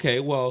 okay.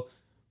 Well,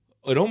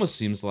 it almost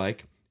seems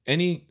like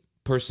any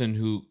person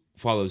who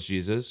follows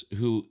Jesus,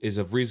 who is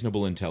of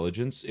reasonable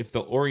intelligence, if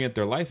they'll orient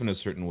their life in a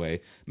certain way,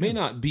 may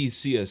not be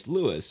C.S.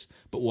 Lewis,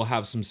 but will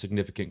have some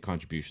significant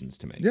contributions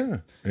to make.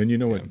 Yeah. And you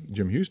know what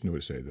Jim Houston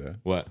would say to that?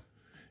 What?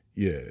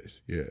 Yes.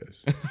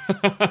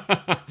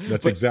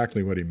 That's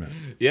exactly what he meant.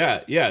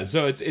 Yeah.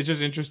 So it's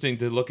just interesting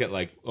to look at,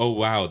 like, oh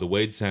wow, the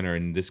Wade Center,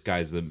 and this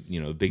guy's the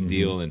big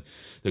deal, and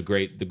the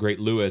great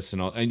Lewis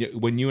and all. And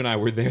when you and I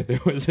were there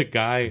was a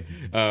guy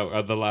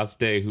on the last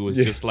day who was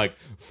just like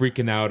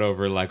freaking out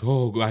over, like,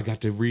 oh, I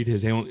got to read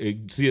his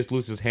C.S.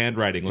 Lewis's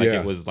handwriting, like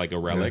it was like a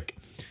relic.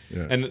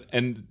 Yeah.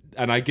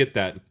 And I get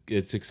that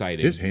it's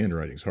exciting. His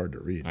handwriting's hard to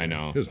read. I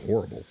know. It was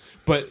horrible.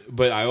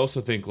 But I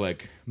also think,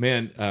 like,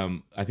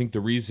 man, I think the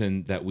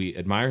reason that we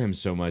admire him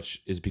so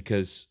much is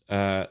because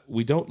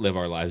we don't live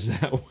our lives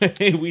that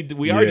way.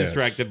 We are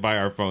distracted by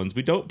our phones.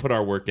 We don't put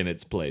our work in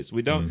its place.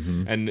 We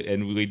don't,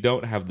 and we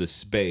don't have the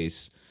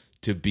space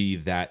to be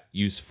that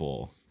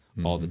useful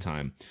all the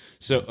time.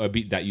 So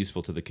be that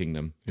useful to the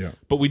kingdom. Yeah.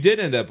 But we did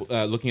end up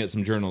looking at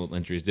some journal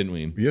entries, didn't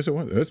we? Yes, it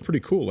was. That's pretty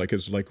cool. Like,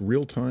 it's like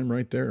real time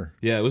right there.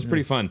 Yeah, it was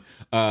pretty fun.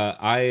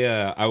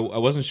 I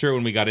wasn't sure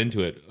when we got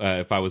into it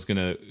if I was going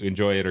to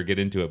enjoy it or get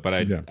into it, but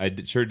I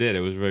sure did.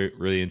 It was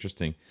really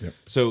interesting. Yep.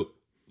 So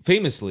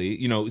famously,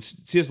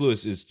 C.S.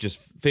 Lewis is just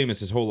famous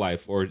his whole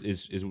life, or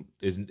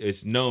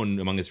is known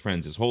among his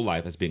friends his whole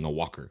life as being a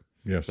walker.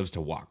 Yes. Loves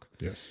to walk.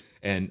 Yes.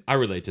 And I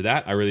relate to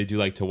that. I really do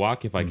like to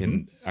walk if I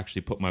can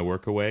actually put my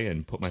work away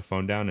and put my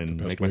phone down and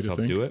make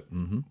myself do it.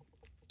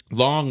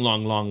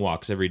 Long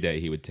walks every day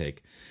he would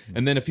take.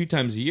 And then a few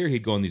times a year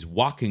he'd go on these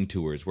walking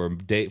tours where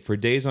for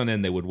days on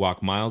end they would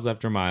walk miles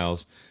after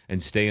miles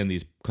and stay in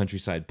these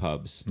countryside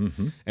pubs.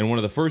 And one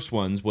of the first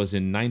ones was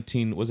in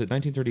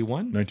 1931?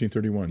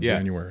 1931,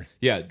 January.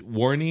 Yeah,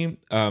 Warnie,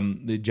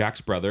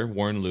 Jack's brother,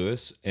 Warren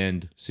Lewis,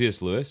 and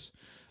C.S. Lewis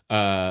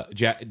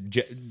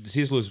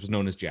C.S. Lewis was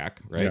known as Jack,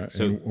 right? Yeah,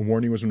 So and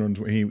Warney was known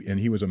as,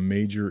 he was a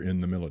major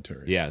in the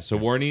military. yeah, so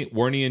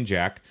Warney and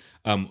Jack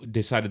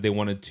decided they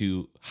wanted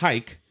to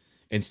hike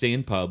and stay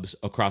in pubs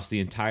across the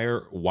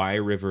entire Wye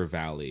River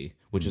Valley,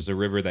 which is a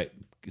river that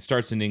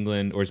starts in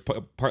England, or is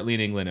partly in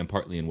England and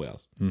partly in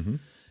Wales. Mm-hmm.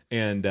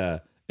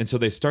 And so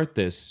they start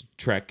this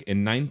trek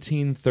in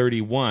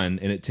 1931,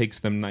 and it takes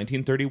them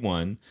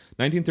 1931,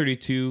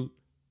 1932.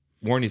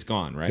 Warney's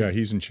gone, right? Yeah,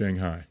 he's in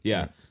Shanghai.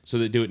 Yeah. So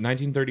they do it in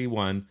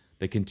 1931.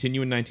 They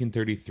continue in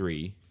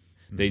 1933.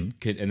 And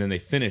then they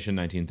finish in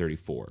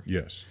 1934.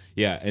 Yes.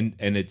 Yeah, and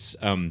it's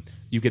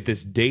you get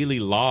this daily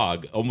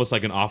log, almost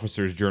like an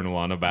officer's journal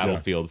on a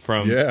battlefield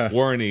from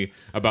Warney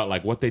about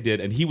like what they did,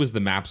 and he was the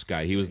maps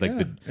guy. He was like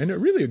and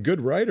really a good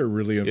writer,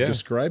 really, of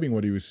describing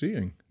what he was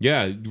seeing.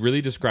 Yeah,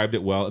 really described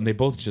it well, and they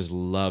both just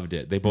loved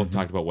it. They both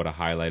talked about what a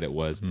highlight it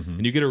was,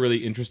 and you get a really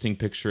interesting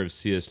picture of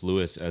C.S.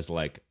 Lewis as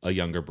like a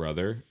younger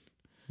brother.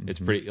 It's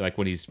pretty like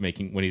when he's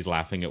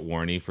laughing at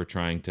Warney for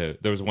trying to.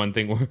 There was one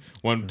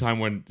time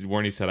when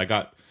Warney said, "I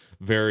got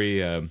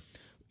very."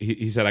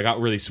 He said, "I got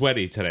really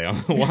sweaty today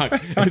on the walk."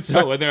 And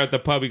so when they're at the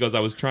pub, he goes, "I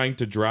was trying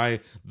to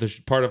dry the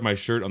part of my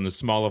shirt on the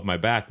small of my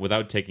back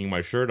without taking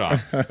my shirt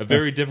off. A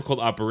very difficult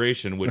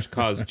operation, which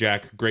caused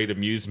Jack great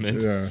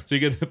amusement." Yeah. So you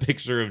get the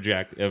picture of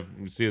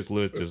C.S.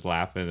 Lewis just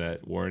laughing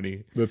at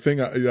Warney. The thing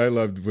I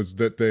loved was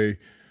that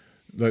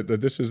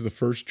this is the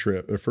first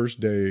trip, the first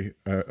day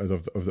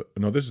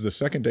this is the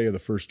second day of the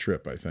first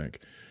trip, I think.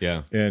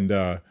 Yeah.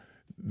 And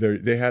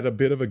they had a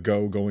bit of a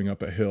go going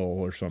up a hill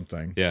or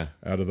something. Yeah.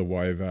 Out of the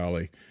Wye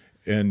Valley,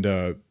 and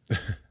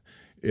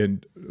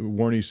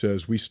Warney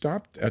says, "We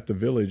stopped at the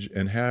village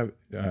and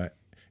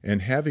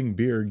having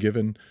beer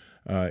given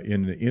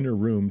in the inner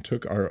room,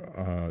 took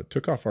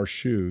off our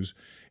shoes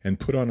and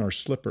put on our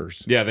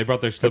slippers." Yeah, they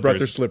brought their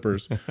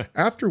slippers.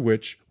 After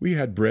which we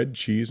had bread,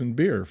 cheese, and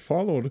beer,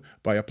 followed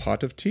by a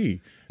pot of tea.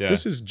 Yeah.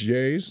 This is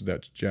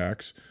that's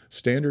Jack's,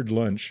 standard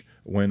lunch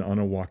when on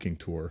a walking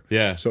tour.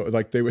 Yeah. So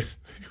like they would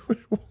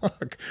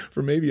walk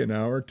for maybe an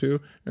hour or two,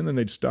 and then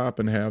they'd stop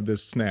and have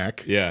this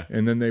snack. Yeah.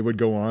 And then they would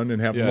go on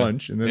and have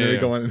lunch, and then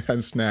they'd go on and have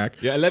a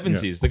snack. Yeah,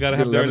 Elevensies. They got to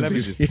have their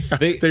Elevensies. Yeah.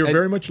 They were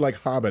very much like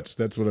hobbits.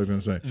 That's what I was going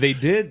to say. They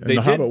did. And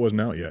the Hobbit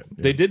wasn't out yet.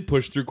 They did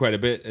push through quite a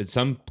bit in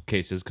some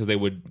cases because they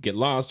would get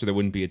lost or there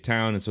wouldn't be a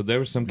town. And so there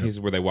were some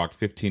cases where they walked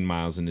 15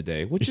 miles in a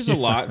day, which is a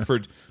lot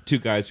for two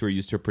guys who are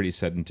used to a pretty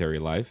sedentary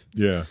life.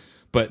 Yeah.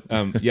 But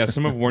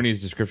some of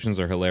Warney's descriptions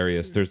are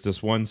hilarious. There's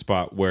this one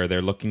spot where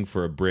they're looking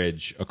for a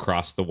bridge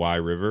across the Wye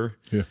River,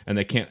 and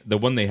they can't. The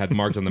one they had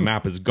marked on the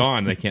map is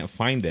gone. They can't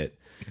find it,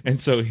 and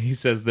so he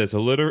says this: a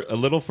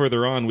little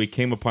further on, we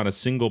came upon a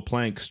single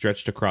plank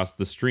stretched across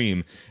the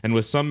stream, and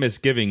with some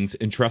misgivings,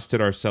 entrusted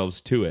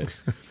ourselves to it.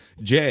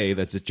 Jay,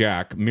 that's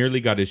Jack, merely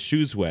got his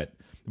shoes wet,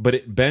 but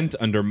it bent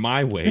under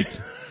my weight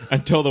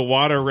until the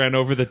water ran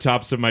over the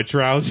tops of my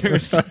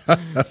trousers.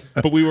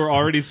 But we were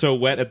already so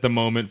wet at the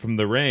moment from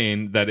the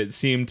rain that it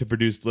seemed to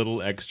produce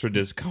little extra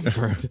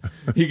discomfort.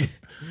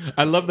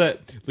 I love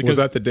that. Because, was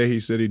that the day he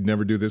said he'd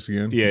never do this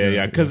again?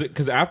 Yeah.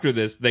 Because after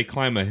this, they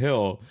climb a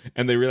hill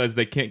and they realize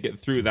they can't get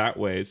through that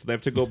way. So they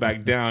have to go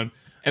back down.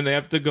 And they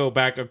have to go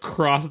back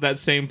across that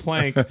same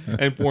plank.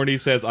 And Warney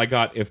says, "I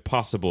got, if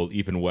possible,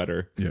 even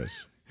wetter."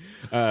 Yes.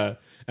 And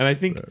I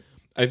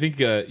think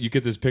you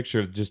get this picture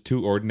of just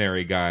two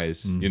ordinary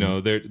guys, you know,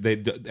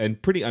 they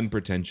and pretty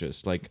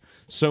unpretentious. Like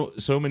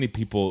so many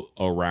people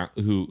around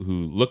who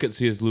look at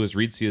C.S. Lewis,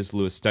 read C.S.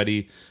 Lewis,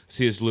 study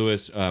C.S.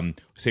 Lewis.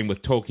 Same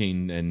with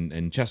Tolkien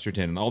and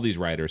Chesterton and all these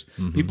writers.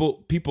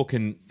 People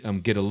can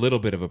get a little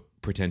bit of a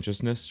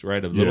pretentiousness,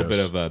 right? A little bit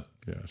of a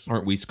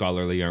aren't we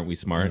scholarly? Aren't we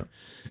smart? Yeah.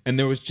 And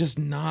there was just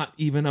not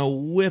even a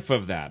whiff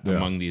of that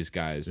among these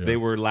guys. Yeah. They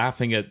were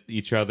laughing at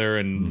each other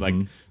and like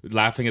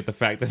laughing at the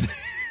fact that.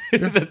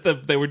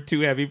 That they were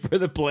too heavy for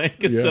the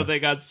plank, and so they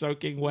got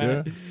soaking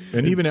wet. Yeah.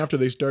 And even after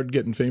they started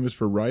getting famous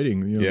for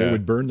writing, they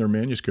would burn their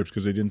manuscripts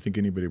because they didn't think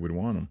anybody would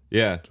want them.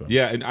 Yeah, so.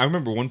 Yeah. And I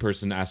remember one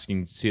person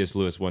asking C.S.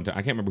 Lewis one time,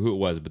 I can't remember who it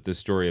was, but this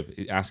story of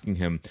asking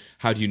him,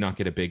 "How do you not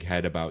get a big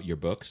head about your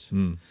books?"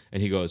 And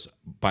he goes,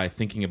 "By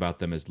thinking about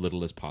them as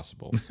little as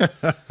possible."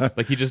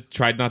 Like he just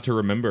tried not to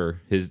remember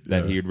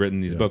that he had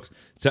written these books.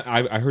 So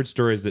I heard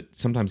stories that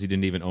sometimes he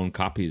didn't even own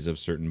copies of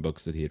certain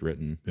books that he had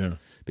written. Yeah.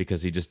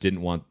 Because he just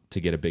didn't want to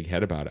get a big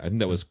head about it. I think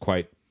that was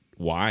quite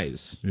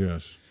wise.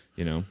 Yes.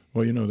 You know?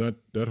 Well,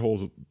 that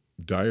whole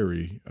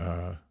diary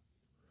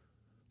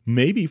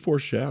maybe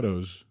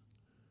foreshadows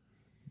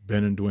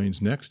Ben and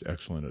Dwain's next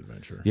excellent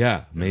adventure.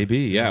 Yeah, maybe.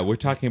 Yeah, we're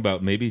talking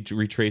about maybe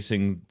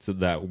retracing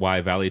that Wye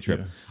Valley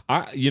trip.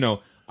 Yeah.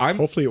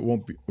 Hopefully it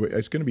won't be.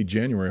 It's going to be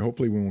January.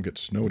 Hopefully we won't get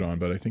snowed on,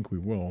 but I think we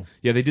will.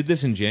 Yeah, they did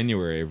this in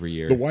January every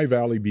year. The Wye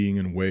Valley being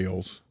in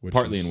Wales,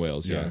 partly in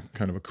Wales. Yeah,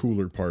 kind of a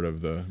cooler part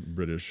of the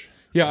British.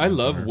 Yeah, I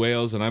love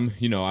Wales, and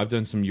I've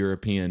done some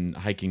European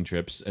hiking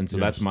trips, and so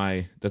that's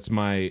my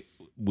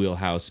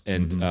wheelhouse,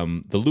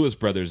 and the Lewis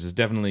brothers is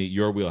definitely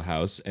your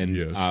wheelhouse. And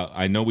Yes.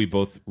 I know we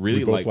both really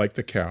We both like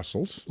the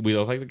castles. we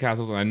both like the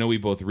castles, and I know we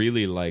both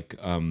really like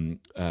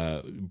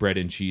bread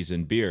and cheese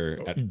and beer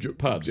at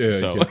pubs.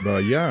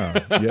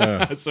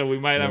 Yeah. So we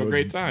might have a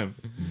great time.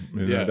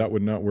 Yeah, that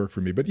would not work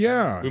for me, but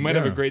yeah, We might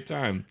have a great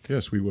time.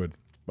 Yes, we would.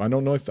 I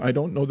don't know. I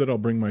don't know that I'll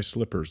bring my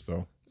slippers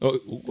though. Oh,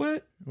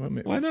 what?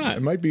 Why not?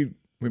 It might be.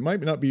 We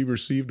might not be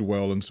received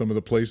well in some of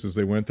the places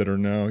they went that are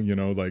now,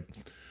 like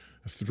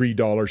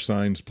 $3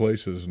 signs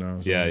places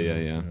now. So,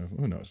 Yeah.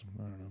 Who knows?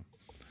 I don't know.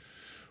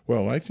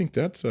 Well, I think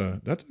that's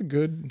a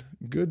good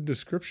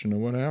description of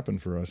what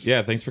happened for us.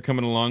 Yeah, thanks for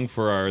coming along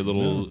for our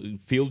little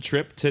field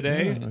trip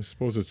today. Yeah, I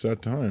suppose it's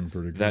that time.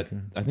 Pretty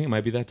good. I think it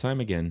might be that time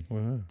again.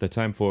 Wow. The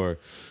time for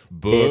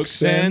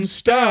books and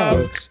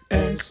stuff.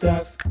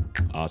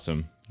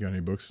 Awesome. You got any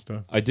books and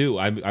stuff? I do.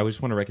 I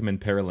just want to recommend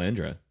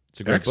Paralandra. It's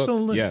a great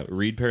Excellent. book. Yeah,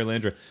 read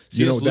Paralandra.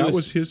 That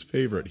was his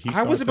favorite.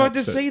 I was about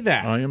to say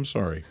that. I am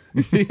sorry.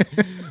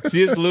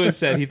 C.S. Lewis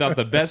said he thought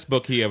the best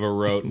book he ever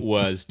wrote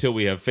was Till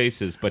We Have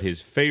Faces, but his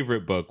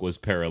favorite book was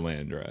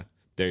Paralandra.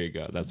 There you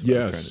go. That's what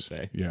I was trying to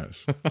say.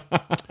 Yes.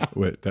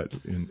 Wait,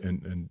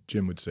 and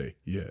Jim would say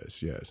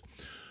yes.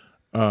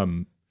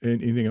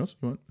 Anything else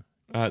you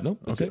want? No.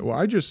 That's it. Well,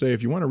 I just say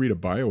if you want to read a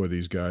bio of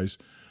these guys,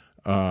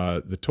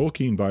 the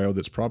Tolkien bio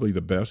that's probably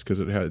the best because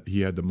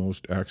he had the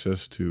most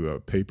access to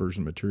papers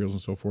and materials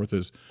and so forth.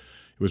 It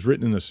was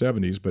written in the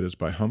 70s, but it's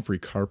by Humphrey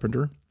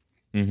Carpenter,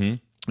 and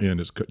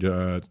that's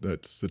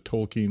the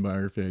Tolkien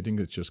biography. I think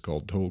it's just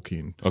called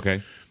Tolkien.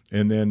 Okay.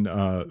 And then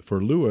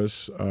for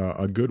Lewis,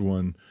 a good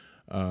one.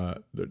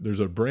 There's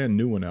a brand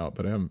new one out,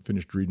 but I haven't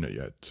finished reading it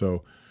yet.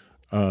 So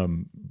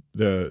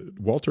the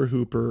Walter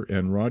Hooper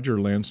and Roger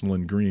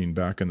Lancelin Green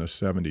back in the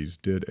 70s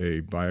did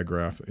a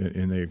biograph,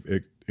 and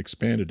they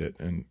expanded it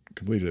and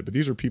completed it. But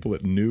these are people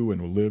that knew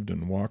and lived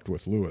and walked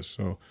with Lewis.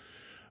 So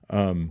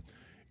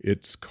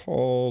it's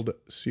called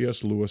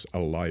C.S. Lewis, A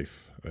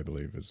Life, I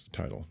believe is the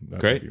title.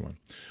 That Great. would be one.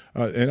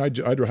 And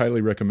I'd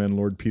highly recommend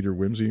Lord Peter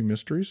Wimsey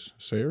Mysteries,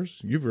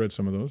 Sayers. You've read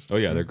some of those. Oh,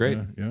 yeah, they're great.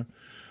 Yeah.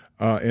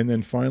 And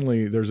then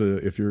finally,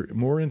 if you're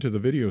more into the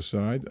video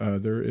side,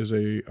 there is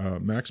a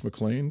Max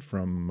McLean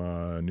from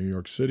New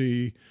York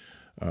City,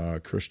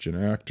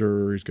 Christian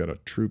actor. He's got a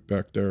troupe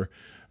back there.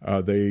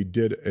 They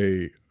did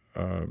a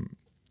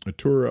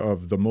tour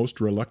of The Most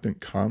Reluctant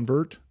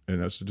Convert,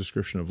 and that's a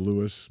description of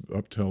Lewis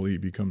up till he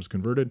becomes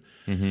converted.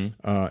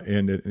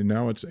 And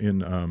now it's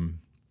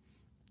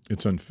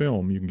on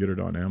film. You can get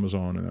it on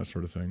Amazon and that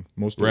sort of thing.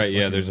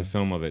 There's a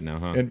film of it now,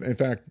 huh? And in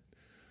fact,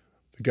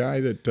 the guy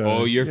that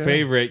your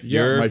favorite,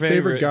 my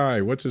favorite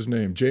guy. What's his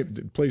name?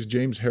 Plays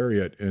James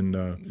Harriet in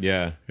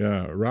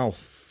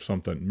Ralph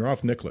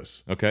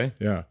Nicholas. Okay.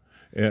 Yeah,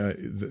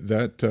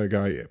 that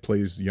guy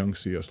plays young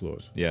C.S.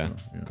 Lewis. Yeah.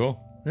 Cool.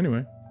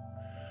 Anyway,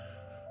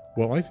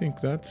 well, I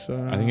think that's.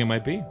 I think it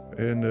might be.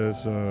 And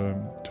as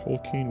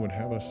Tolkien would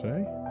have us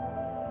say,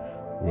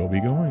 we'll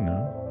be going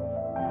now.